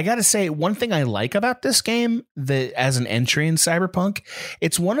answer. I got to say, one thing I like about this game, that as an entry in Cyberpunk,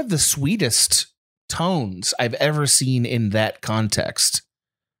 it's one of the sweetest tones I've ever seen in that context.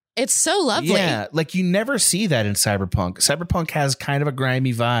 It's so lovely. Yeah, like you never see that in Cyberpunk. Cyberpunk has kind of a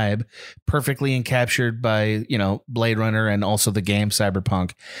grimy vibe, perfectly encaptured by, Blade Runner and also the game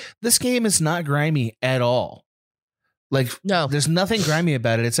Cyberpunk. This game is not grimy at all. Like, no, there's nothing grimy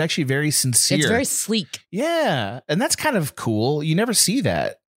about it. It's actually very sincere. It's very sleek. Yeah. And that's kind of cool. You never see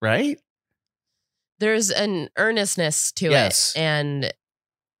that, right? There's an earnestness to it. And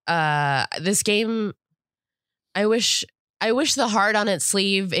this game, I wish the heart on its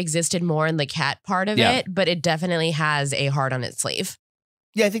sleeve existed more in the cat part of it, but it definitely has a heart on its sleeve.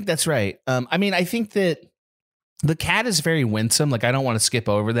 Yeah, I think that's right. I mean, I think that the cat is very winsome. Like, I don't want to skip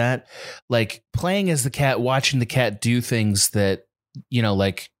over that. Like, playing as the cat, watching the cat do things that,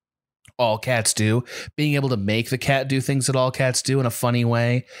 like all cats do, being able to make the cat do things that all cats do in a funny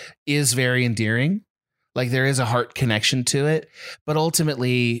way is very endearing. Like, there is a heart connection to it. But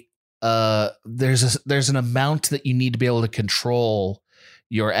ultimately, there's an amount that you need to be able to control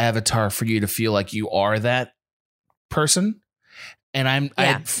your avatar for you to feel like you are that person. And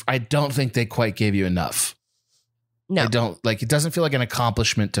I don't think they quite gave you enough. No, I don't like. It doesn't feel like an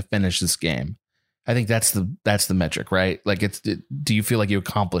accomplishment to finish this game. I think that's the metric, right? Like, do you feel like you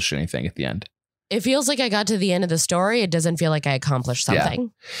accomplished anything at the end? It feels like I got to the end of the story. It doesn't feel like I accomplished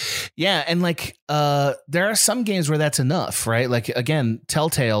something. Yeah, and like, there are some games where that's enough, right? Like, again,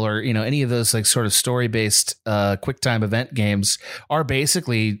 Telltale or any of those like sort of story based quick time event games are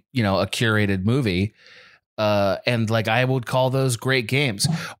basically a curated movie, and like I would call those great games.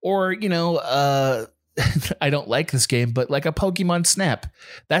 Or I don't like this game, but like a Pokemon Snap,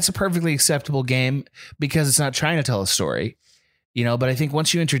 that's a perfectly acceptable game because it's not trying to tell a story, but I think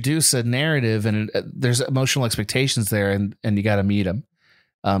once you introduce a narrative and there's emotional expectations there and you got to meet them.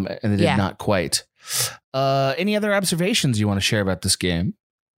 And they did not quite. Any other observations you want to share about this game?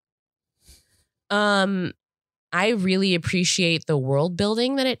 I really appreciate the world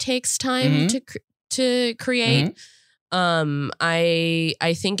building that it takes time to create. Mm-hmm.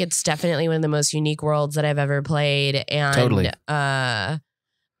 I think it's definitely one of the most unique worlds that I've ever played. And totally. I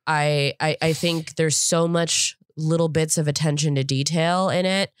think there's so much little bits of attention to detail in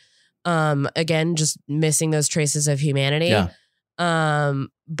it. Again, just missing those traces of humanity. Yeah.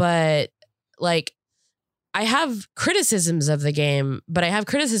 But like, I have criticisms of the game,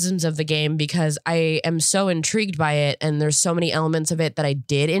 because I am so intrigued by it, and there's so many elements of it that I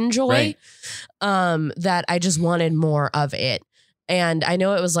did enjoy, that I just wanted more of it. And I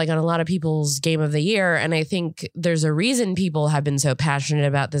know it was like on a lot of people's game of the year, and I think there's a reason people have been so passionate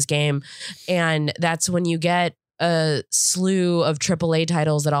about this game, and that's when you get a slew of AAA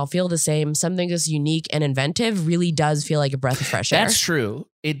titles that all feel the same. Something that's unique and inventive really does feel like a breath of fresh air. That's true.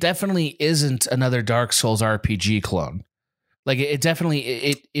 It definitely isn't another Dark Souls RPG clone. Like it definitely,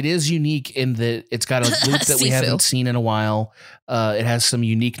 it is unique in that it's got a loop that we haven't seen in a while. It has some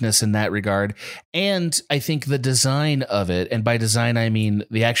uniqueness in that regard. And I think the design of it, and by design, I mean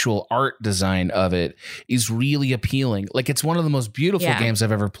the actual art design of it, is really appealing. Like it's one of the most beautiful games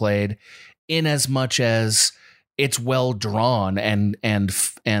I've ever played, in as much as it's well drawn and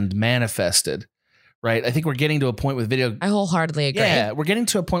manifested, right? I think we're getting to a point with I wholeheartedly agree. Yeah, we're getting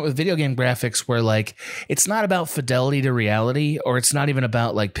to a point with video game graphics where like it's not about fidelity to reality, or it's not even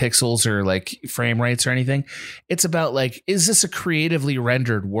about like pixels or like frame rates or anything. It's about like, is this a creatively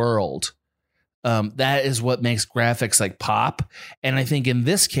rendered world? That is what makes graphics like pop. And I think in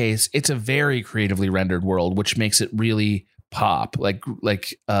this case, it's a very creatively rendered world, which makes it really pop.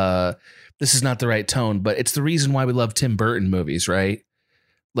 This is not the right tone, but it's the reason why we love Tim Burton movies, right?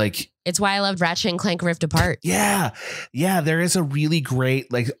 Like, it's why I loved Ratchet and Clank Rift Apart. Yeah. There is a really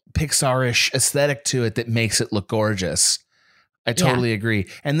great like Pixar-ish aesthetic to it that makes it look gorgeous. I totally agree.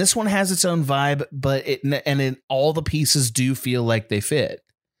 And this one has its own vibe, but all the pieces do feel like they fit.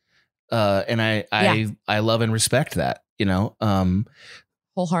 And I love and respect that, you know.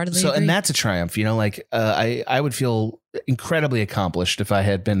 Wholeheartedly so agree. And that's a triumph, you know. Like I would feel incredibly accomplished if I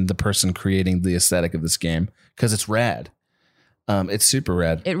had been the person creating the aesthetic of this game, because it's rad. It's super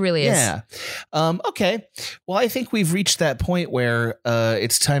rad. It really is. Yeah. Okay. Well, I think we've reached that point where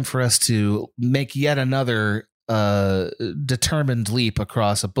it's time for us to make yet another determined leap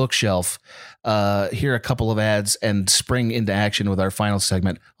across a bookshelf, hear a couple of ads, and spring into action with our final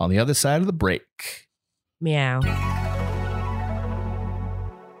segment on the other side of the break. Meow.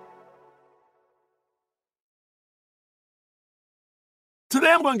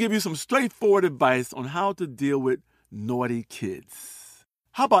 Today I'm going to give you some straightforward advice on how to deal with naughty kids.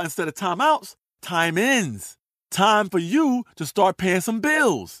 How about instead of timeouts, time-ins? Time for you to start paying some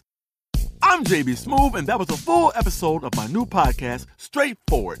bills. I'm JB Smoove, and that was a full episode of my new podcast,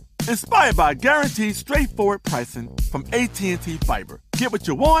 Straightforward, inspired by guaranteed straightforward pricing from AT&T Fiber. Get what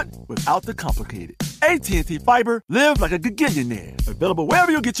you want without the complicated. AT&T Fiber, live like a gigillionaire. Available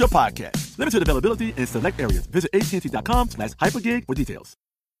wherever you get your podcasts. Limited availability in select areas. Visit AT&T.com/hypergig for details.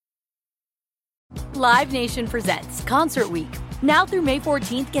 Live Nation presents Concert Week. Now through May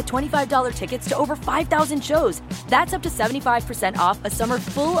 14th, get $25 tickets to over 5,000 shows. That's up to 75% off a summer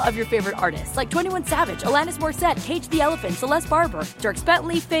full of your favorite artists like 21 Savage, Alanis Morissette, Cage the Elephant, Celeste Barber, Dierks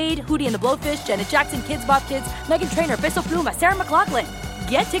Bentley, Fade, Hootie and the Blowfish, Janet Jackson, Kids Bop Kids, Meghan Trainor, Bissell Pluma, Sarah McLachlan.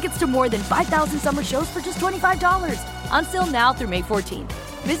 Get tickets to more than 5,000 summer shows for just $25. Until now through May 14th.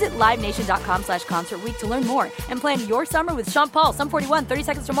 Visit LiveNation.com/Concert Week to learn more and plan your summer with Sean Paul, Sum 41, 30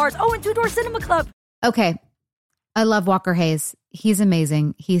 Seconds to Mars, and Two Door Cinema Club. Okay. I love Walker Hayes. He's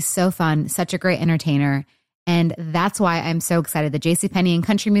amazing. He's so fun, such a great entertainer. And that's why I'm so excited that JCPenney and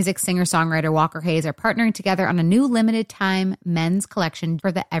country music singer-songwriter Walker Hayes are partnering together on a new limited time men's collection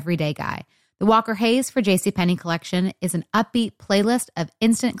for the everyday guy. The Walker Hayes for JCPenney collection is an upbeat playlist of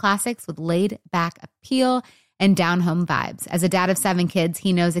instant classics with laid-back appeal and down-home vibes. As a dad of 7 kids,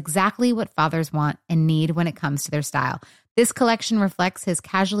 he knows exactly what fathers want and need when it comes to their style. This collection reflects his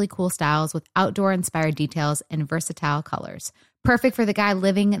casually cool styles with outdoor-inspired details and versatile colors. Perfect for the guy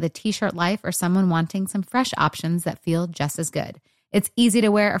living the t-shirt life or someone wanting some fresh options that feel just as good. It's easy to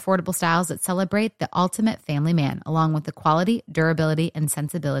wear, affordable styles that celebrate the ultimate family man, along with the quality, durability, and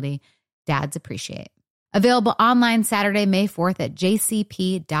sensibility dads appreciate. Available online Saturday, May 4th at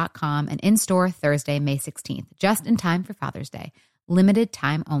jcp.com and in-store Thursday, May 16th, just in time for Father's Day. Limited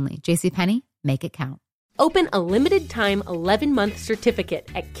time only. JCPenney, make it count. Open a limited-time 11-month certificate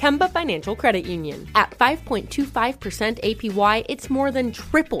at Kemba Financial Credit Union. At 5.25% APY, it's more than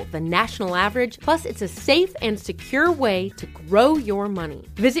triple the national average, plus it's a safe and secure way to grow your money.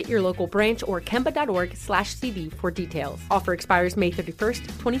 Visit your local branch or kemba.org/CD for details. Offer expires May 31st,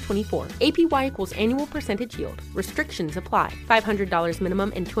 2024. APY equals annual percentage yield. Restrictions apply. $500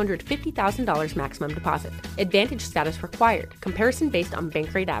 minimum and $250,000 maximum deposit. Advantage status required. Comparison based on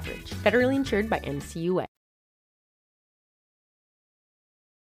bank rate average. Federally insured by NCUA.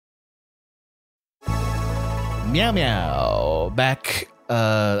 Meow meow. Back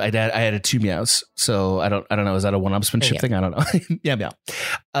I added 2 meows. So I don't know. Is that a 1-upsmanship thing? I don't know. Yeah,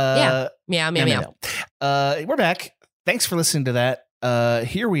 meow. Meow. We're back. Thanks for listening to that.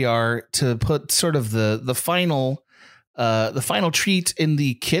 Here we are to put sort of the final treat in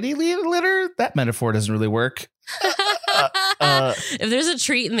the kitty litter. That metaphor doesn't really work. If there's a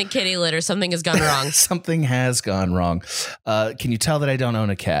treat in the kitty litter, something has gone wrong. Something has gone wrong. Can you tell that I don't own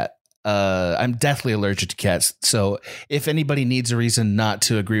a cat? I'm deathly allergic to cats. So if anybody needs a reason not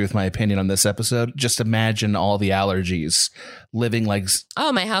to agree with my opinion on this episode, just imagine all the allergies living like...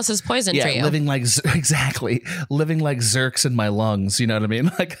 Oh, my house is poison for you. Living like Zerks in my lungs. You know what I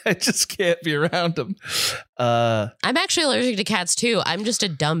mean? Like, I just can't be around them. I'm actually allergic to cats too. I'm just a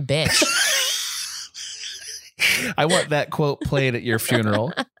dumb bitch. I want that quote played at your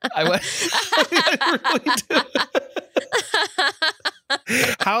funeral. I really do.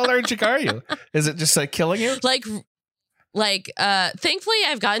 How allergic are you? Is it just like killing you? Thankfully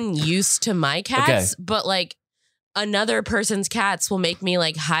I've gotten used to my cats, but like another person's cats will make me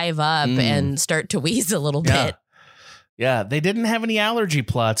like hive up and start to wheeze a little bit. Yeah, they didn't have any allergy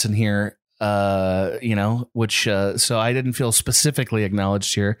plots in here. Which so I didn't feel specifically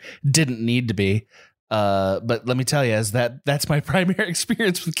acknowledged here. Didn't need to be. But let me tell you, that's my primary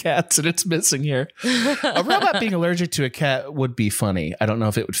experience with cats, and it's missing here. A robot being allergic to a cat would be funny. I don't know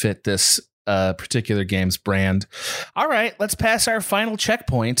if it would fit this particular game's brand. All right, let's pass our final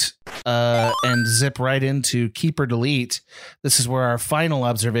checkpoint and zip right into Keep or Delete. This is where our final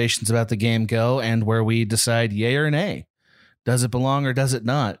observations about the game go, and where we decide yay or nay. Does it belong or does it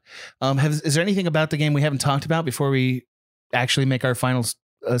not? Is there anything about the game we haven't talked about before we actually make our final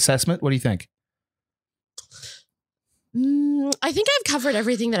assessment? What do you think? I think I've covered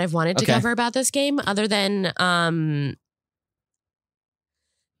everything that I've wanted to cover about this game, other than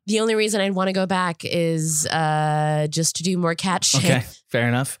the only reason I'd want to go back is just to do more cat shit. Okay, fair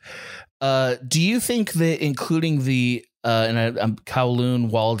enough. Do you think that including the Kowloon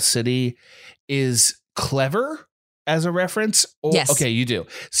Walled City is clever as a reference? Yes. Okay, you do.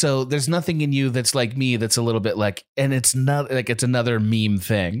 So there's nothing in you that's like me that's a little bit like, and it's not like it's another meme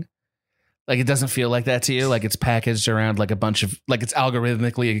thing. Like, it doesn't feel like that to you? Like, it's packaged around like a bunch of, like, it's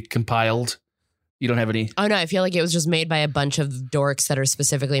algorithmically compiled? You don't have any? Oh, no. I feel like it was just made by a bunch of dorks that are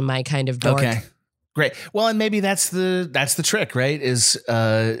specifically my kind of dork. Okay. Great. Well, and maybe that's the trick, right? Is,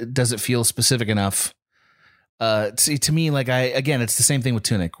 does it feel specific enough? See, to me, like, it's the same thing with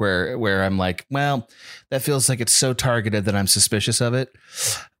Tunic, where I'm like, well, that feels like it's so targeted that I'm suspicious of it.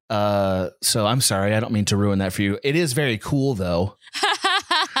 So I'm sorry. I don't mean to ruin that for you. It is very cool, though.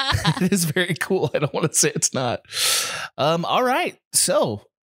 It is very cool. I don't want to say it's not. All right. So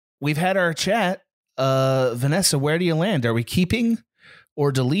we've had our chat. Vanessa, where do you land? Are we keeping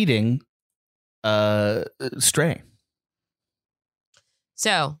or deleting Stray?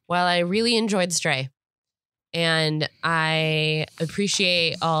 So, while I really enjoyed Stray, and I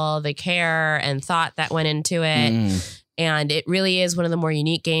appreciate all the care and thought that went into it, and it really is one of the more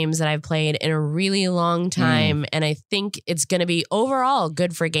unique games that I've played in a really long time. And I think it's going to be overall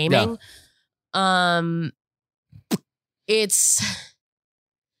good for gaming. Yeah.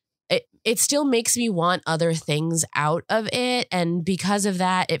 It still makes me want other things out of it. And because of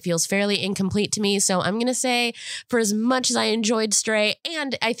that, it feels fairly incomplete to me. So I'm going to say, for as much as I enjoyed Stray,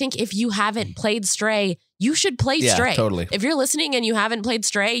 and I think if you haven't played Stray, you should play Stray. Totally. If you're listening and you haven't played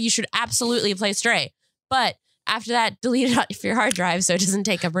Stray, you should absolutely play Stray. But after that, delete it off your hard drive so it doesn't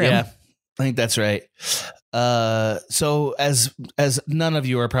take up room. Yeah, I think that's right. So as none of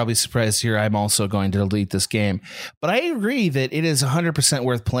you are probably surprised here, I'm also going to delete this game. But I agree that it is 100%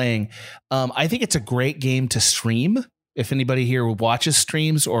 worth playing. I think it's a great game to stream. If anybody here watches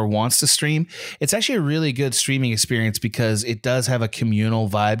streams or wants to stream, it's actually a really good streaming experience because it does have a communal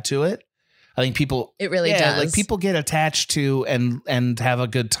vibe to it. I think people, it really does. Like people get attached to and have a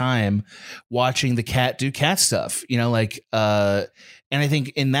good time watching the cat do cat stuff, you know, like, and I think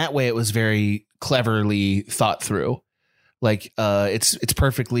in that way it was very cleverly thought through. Like, it's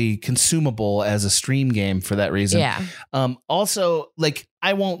perfectly consumable as a stream game for that reason. Yeah. Also, like,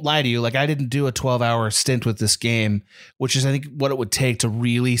 I won't lie to you, like, I didn't do a 12-hour stint with this game, which is, I think, what it would take to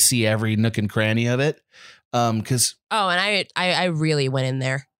really see every nook and cranny of it. Because and I really went in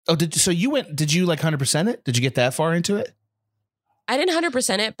there. Oh, did you like 100% it? Did you get that far into it? I didn't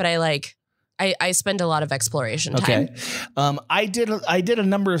 100% it, but I spend a lot of exploration time. Okay. I did a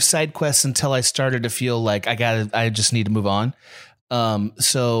number of side quests until I started to feel like I just need to move on.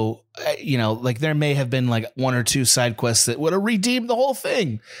 So, you know, like there may have been like one or two side quests that would have redeemed the whole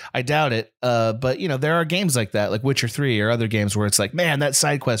thing. I doubt it. But you know, there are games like that, like Witcher 3 or other games where it's like, man, that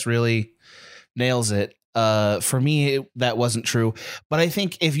side quest really nails it. For me, that wasn't true. But I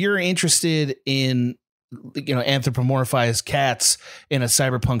think if you're interested in, anthropomorphized cats in a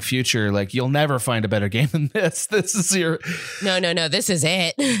cyberpunk future, like, you'll never find a better game than this. This is your... No. This is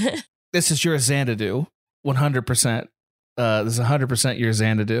it. This is your Xanadu. 100%. This is 100% your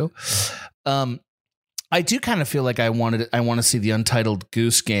Xanadu. I do kind of feel like I want to see the Untitled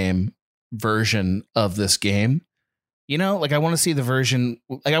Goose Game version of this game. Like, I want to see the version,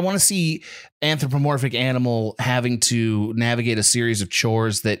 like, I want to see anthropomorphic animal having to navigate a series of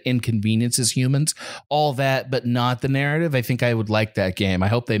chores that inconveniences humans, all that, but not the narrative. I think I would like that game. I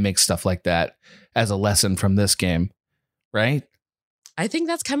hope they make stuff like that as a lesson from this game. Right? I think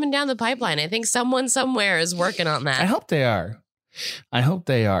that's coming down the pipeline. I think someone somewhere is working on that. I hope they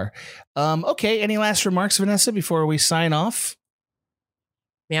are. Okay. Any last remarks, Vanessa, before we sign off?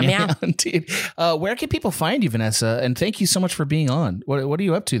 Meow. Indeed. Where can people find you, Vanessa? And thank you so much for being on. What are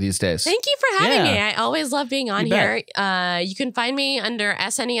you up to these days? Thank you for having me. I always love being on here. You can find me under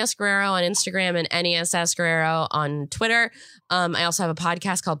SNES Guerrero on Instagram and NESS Guerrero on Twitter. I also have a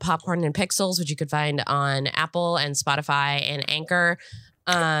podcast called Popcorn and Pixels, which you could find on Apple and Spotify and Anchor.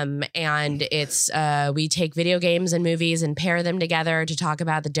 And it's we take video games and movies and pair them together to talk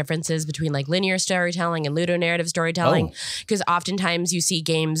about the differences between like linear storytelling and ludonarrative storytelling, because oftentimes you see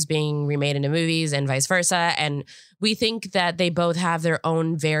games being remade into movies and vice versa, and we think that they both have their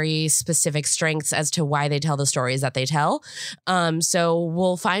own very specific strengths as to why they tell the stories that they tell. So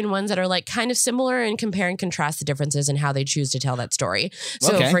we'll find ones that are like kind of similar and compare and contrast the differences in how they choose to tell that story.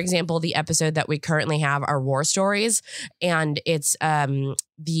 So for example, the episode that we currently have are war stories, and it's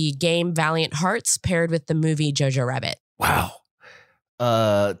the game Valiant Hearts paired with the movie Jojo Rabbit. Wow.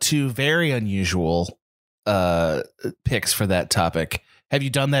 Two very unusual picks for that topic. Have you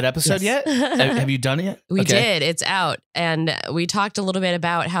done that episode yet? Have you done it yet? We did. It's out. And we talked a little bit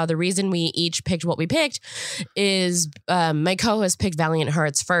about how the reason we each picked what we picked is my co-host picked Valiant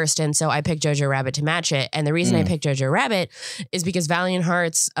Hearts first. And so I picked Jojo Rabbit to match it. And the reason I picked Jojo Rabbit is because Valiant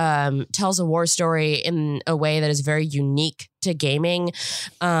Hearts tells a war story in a way that is very unique to gaming,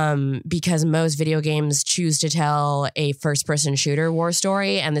 because most video games choose to tell a first-person shooter war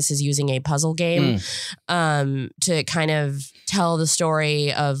story, and this is using a puzzle game to kind of tell the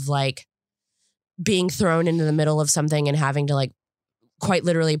story of like being thrown into the middle of something and having to like quite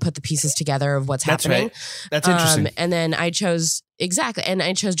literally put the pieces together of what's happening. Right. That's interesting. And then I chose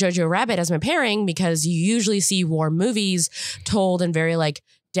Jojo Rabbit as my pairing because you usually see war movies told in very like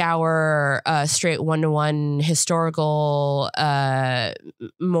dour, straight one-to-one historical,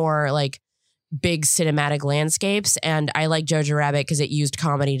 more like big cinematic landscapes. And I like Jojo Rabbit because it used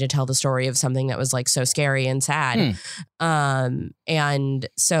comedy to tell the story of something that was like so scary and sad. And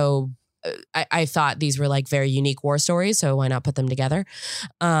so I thought these were like very unique war stories, so why not put them together?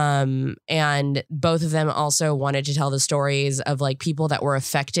 And both of them also wanted to tell the stories of like people that were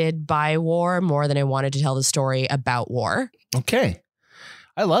affected by war more than I wanted to tell the story about war. Okay.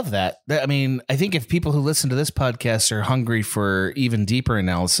 I love that. I mean, I think if people who listen to this podcast are hungry for even deeper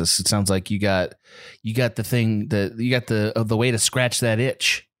analysis, it sounds like you got the thing that you got the way to scratch that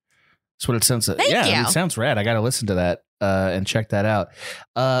itch. That's what it sounds like. Thank you. It sounds rad. I got to listen to that and check that out.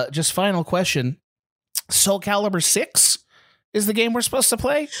 Just final question. Soul Calibur 6 is the game we're supposed to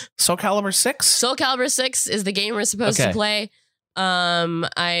play? Soul Calibur 6? Soul Calibur 6 is the game we're supposed to play.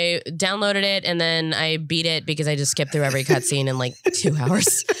 I downloaded it and then I beat it because I just skipped through every cutscene in like 2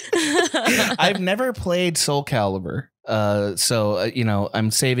 hours. I've never played Soul Calibur. So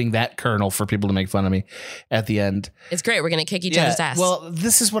I'm saving that kernel for people to make fun of me at the end. It's great. We're going to kick each other's ass. Well,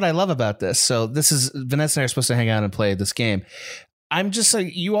 this is what I love about this. So this is Vanessa and I are supposed to hang out and play this game. I'm just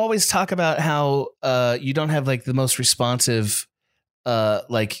like, you always talk about how you don't have like the most responsive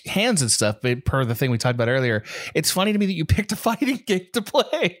like hands and stuff, but per the thing we talked about earlier, it's funny to me that you picked a fighting game to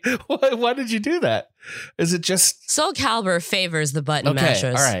play. Why did you do that? Is it just Soul Calibur favors the button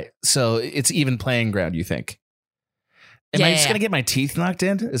mashers? All right, so it's even playing ground, you think? Am I just gonna get my teeth knocked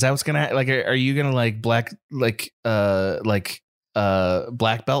in? Is that what's gonna like? Are you gonna like black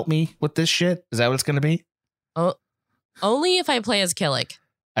belt me with this shit? Is that what it's gonna be? Oh, only if I play as Killick.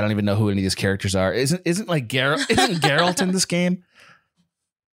 I don't even know who any of these characters are. Isn't like Geralt? Isn't Geralt in this game?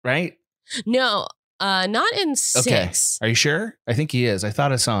 Right? No, not in 6. Okay. Are you sure? I think he is. I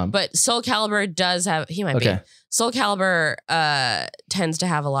thought I saw him. But Soul Calibur does have, he might be. Soul Calibur tends to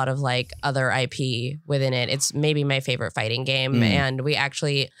have a lot of like other IP within it. It's maybe my favorite fighting game. And we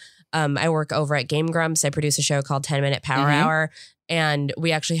actually, I work over at Game Grumps. I produce a show called 10 Minute Power Hour. And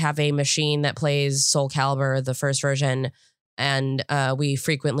we actually have a machine that plays Soul Calibur, the first version. And we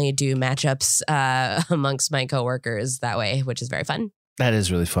frequently do matchups amongst my coworkers that way, which is very fun. That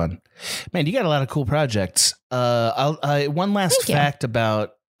is really fun. Man, you got a lot of cool projects. One last fact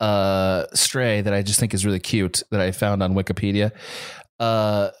about Stray that I just think is really cute that I found on Wikipedia.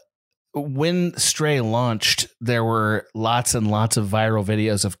 When Stray launched, there were lots and lots of viral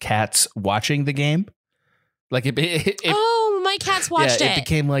videos of cats watching the game. Like my cats watched it. It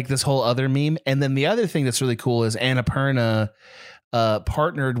became like this whole other meme. And then the other thing that's really cool is Annapurna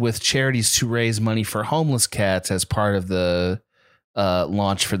partnered with charities to raise money for homeless cats as part of the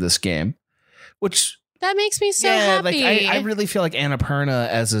launch for this game, which that makes me so happy. Like I really feel like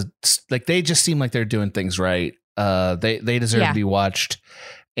Annapurna they just seem like they're doing things right. They deserve to be watched,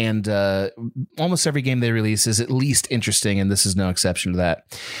 and almost every game they release is at least interesting, and this is no exception to that.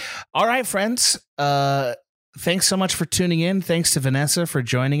 All right, friends. Thanks so much for tuning in. Thanks to Vanessa for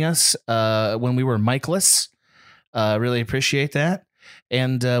joining us when we were mic-less. Really appreciate that,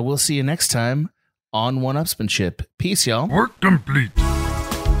 and we'll see you next time on 1Upsmanship. Peace, y'all. Work complete.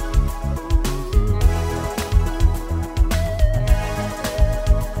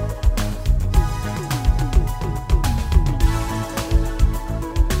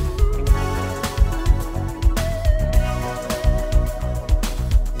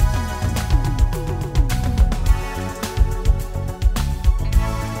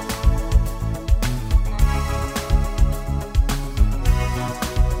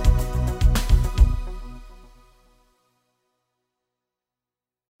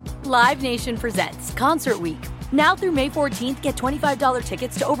 Live Nation presents Concert Week. Now through May 14th, get $25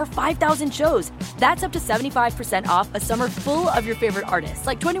 tickets to over 5,000 shows. That's up to 75% off a summer full of your favorite artists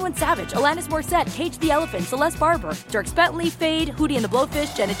like 21 Savage, Alanis Morissette, Cage the Elephant, Celeste Barber, Dierks Bentley, Fade, Hootie and the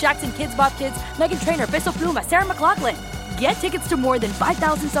Blowfish, Janet Jackson, Kids Bop Kids, Meghan Trainor, Peso Pluma, Sarah McLachlan. Get tickets to more than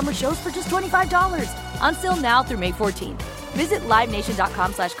 5,000 summer shows for just $25. On sale now through May 14th. Visit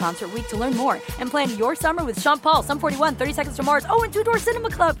livenation.com/Concert Week to learn more and plan your summer with Sean Paul, Sum 41, 30 Seconds to Mars, and Two Door Cinema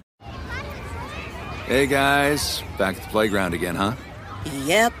Club. Hey guys, back at the playground again, huh?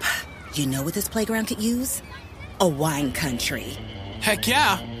 Yep. You know what this playground could use? A wine country. Heck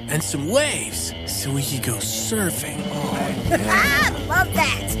yeah, and some waves so we could go surfing. Oh, yeah. I love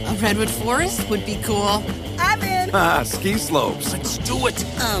that. A redwood forest would be cool. I'm in. Ski slopes. Let's do it.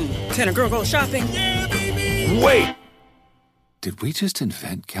 Can a girl go shopping? Yeah, baby. Wait! Did we just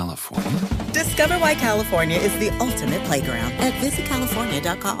invent California? Discover why California is the ultimate playground at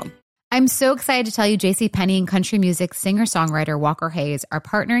visitcalifornia.com. I'm so excited to tell you JCPenney and country music singer-songwriter Walker Hayes are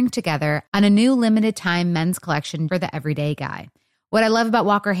partnering together on a new limited-time men's collection for the everyday guy. What I love about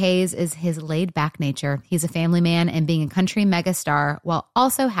Walker Hayes is his laid-back nature. He's a family man, and being a country megastar while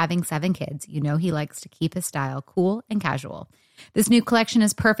also having 7 kids, you know he likes to keep his style cool and casual. This new collection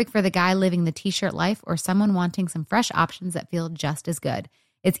is perfect for the guy living the t-shirt life or someone wanting some fresh options that feel just as good.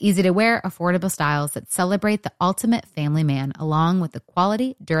 It's easy to wear, affordable styles that celebrate the ultimate family man, along with the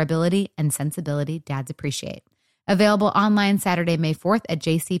quality, durability, and sensibility dads appreciate. Available online Saturday, May 4th at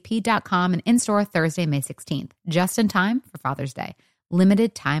jcp.com and in-store Thursday, May 16th. Just in time for Father's Day.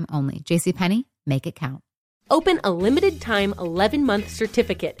 Limited time only. JCPenney, make it count. Open a limited-time 11-month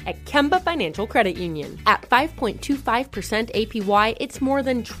certificate at Kemba Financial Credit Union. At 5.25% APY, it's more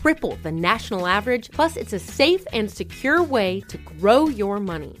than triple the national average, plus it's a safe and secure way to grow your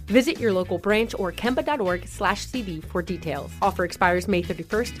money. Visit your local branch or kemba.org/cb for details. Offer expires May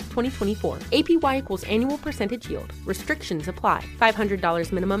 31st, 2024. APY equals annual percentage yield. Restrictions apply.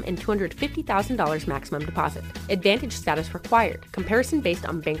 $500 minimum and $250,000 maximum deposit. Advantage status required. Comparison based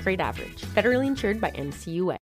on bank rate average. Federally insured by NCUA.